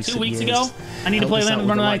in about recent 2 weeks years. ago, I need to play Land of the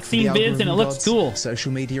Morning Light. Seen vids and it looks cool.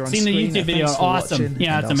 Social media on seen the screen, YouTube video. thanks for Awesome. watching,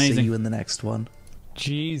 Yeah, and it's I'll amazing. see you in the next one.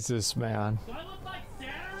 Jesus, man.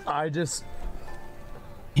 I just...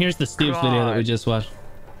 Here's the Stoops video that we just watched.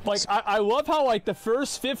 Like, I love how, like, the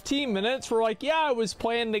first 15 minutes were like, yeah, I was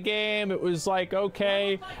playing the game, it was, like,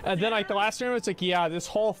 okay, and then, like, the last 3 minutes, like, yeah, this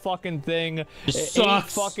whole fucking thing, Sucks. 8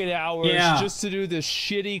 fucking hours Yeah. just to do this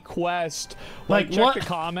shitty quest. Like, check what? the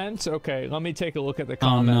comments. Okay, let me take a look at the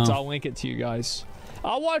comments. no. I'll link it to you guys.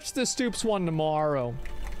 I'll watch the Stoops one tomorrow.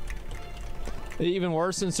 Even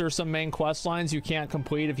worse, since there's some main quest lines you can't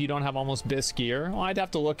complete if you don't have almost BIS gear. Well, I'd have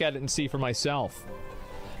to look at it and see for myself.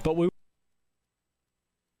 But we...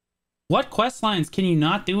 What quest lines can you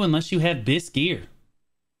not do unless you have BIS gear?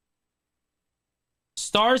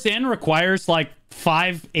 Stars End requires like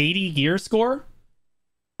 580 gear score.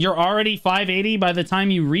 You're already 580 by the time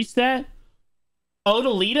you reach that.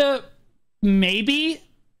 Odalita, maybe.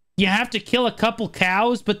 You have to kill a couple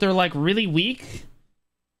cows, but they're like really weak.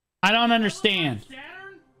 I don't understand.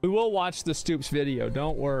 We will watch the Stoops video,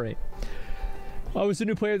 don't worry. I was a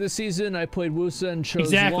new player this season. I played Wusa and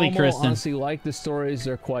chose Lomo. Kristen. Honestly, like the stories.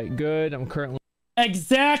 They're quite good. I'm currently...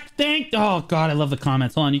 Oh, God, I love the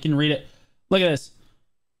comments. Hold on, you can read it. Look at this.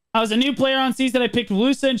 I was a new player on season. I picked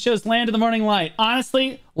Wusa and chose Land of the Morning Light.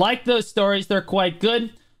 Honestly, like those stories. They're quite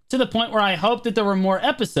good, to the point where I hoped that there were more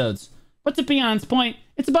episodes. But to Peon's point,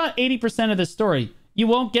 it's about 80% of the story. You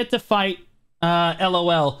won't get to fight...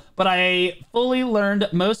 LOL, but I fully learned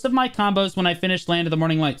most of my combos when I finished Land of the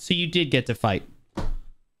Morning Light, so you did get to fight.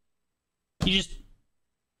 You just...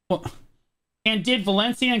 Well, and did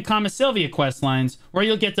Valencia and Kama Sylvia quest lines, where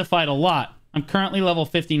you'll get to fight a lot. I'm currently level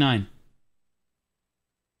 59.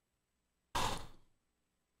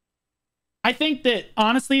 I think that,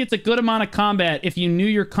 honestly, it's a good amount of combat if you knew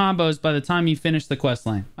your combos by the time you finish the quest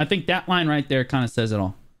line. I think that line right there kind of says it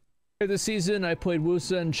all. This season, I played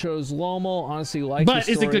Wusa and chose Lomo. Honestly, like But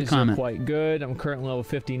the it's a good stories. comment. They're quite good. I'm currently level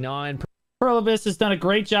 59. Perlibus has done a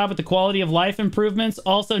great job with the quality of life improvements.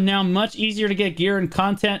 Also now much easier to get gear and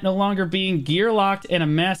content, no longer being gear locked and a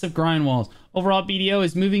massive grind walls. Overall, BDO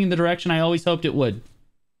is moving in the direction I always hoped it would.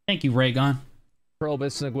 Thank you, Raygon.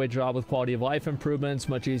 Perlibus done a great job with quality of life improvements.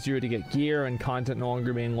 Much easier to get gear and content, no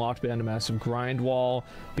longer being locked behind a massive grind wall.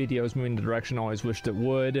 BDO is moving in the direction I always wished it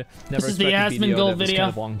would. Never This is the expected BDO to Asmongold have this video. kind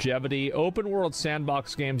of longevity. Open world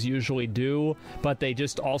sandbox games usually do, but they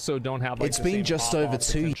just also don't have like It's the been same just pop-off over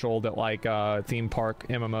 2 potential that like theme park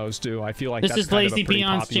MMOs do. I feel like This that's is kind of a Lazy pretty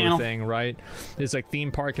Peon's popular channel. thing, right? It's like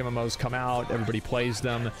theme park MMOs come out, everybody plays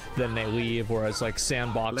them, then they leave, whereas like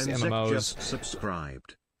sandbox Lenzek MMOs... just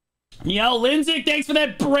subscribed. Yo, Lindsay, thanks for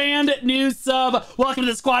that brand new sub. Welcome to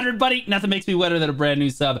the squadron, buddy. Nothing makes me wetter than a brand new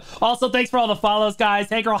sub. Also, thanks for all the follows, guys.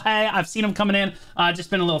 Hey, girl, hey. I've seen them coming in. Just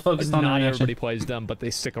been a little focused on the Not reaction. everybody plays them, but they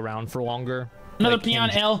stick around for longer. Another Like Peon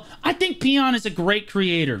King- L. I think Peon is a great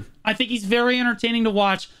creator. I think he's very entertaining to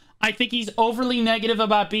watch. I think he's overly negative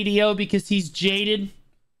about BDO because he's jaded.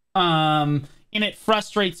 And it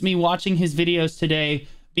frustrates me watching his videos today,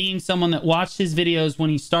 being someone that watched his videos when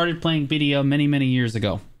he started playing BDO many, many years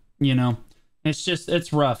ago. You know? It's just,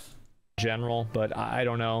 it's rough. General, but I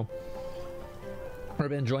don't know. I've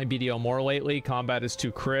been enjoying BDO more lately. Combat is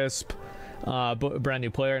too crisp. Brand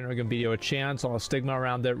new player, never giving BDO a chance. All the stigma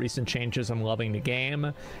around it. Recent changes. I'm loving the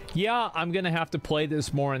game. Yeah, I'm gonna have to play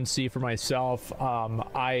this more and see for myself.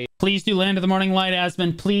 Please do Land of the Morning Light,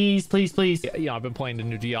 Asmon. Please, please, please. Yeah, I've been playing the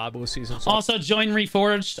new Diablo season. So Also, join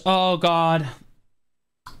Reforged. Oh, God.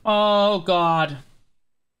 Oh, God.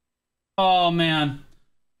 Oh, man.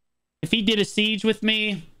 If he did a siege with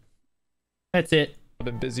me, that's it. I've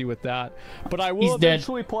been busy with that, but I will He's dead.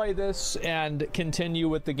 eventually play this and continue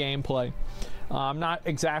with the gameplay. I'm not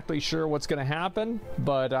exactly sure what's going to happen,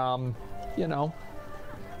 but you know,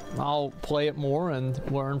 I'll play it more and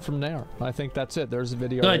learn from there. I think that's it. There's a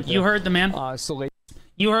video. Good. Right You there. heard the man. So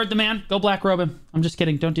You heard the man. Go black robe him. I'm just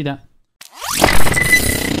kidding. Don't do that.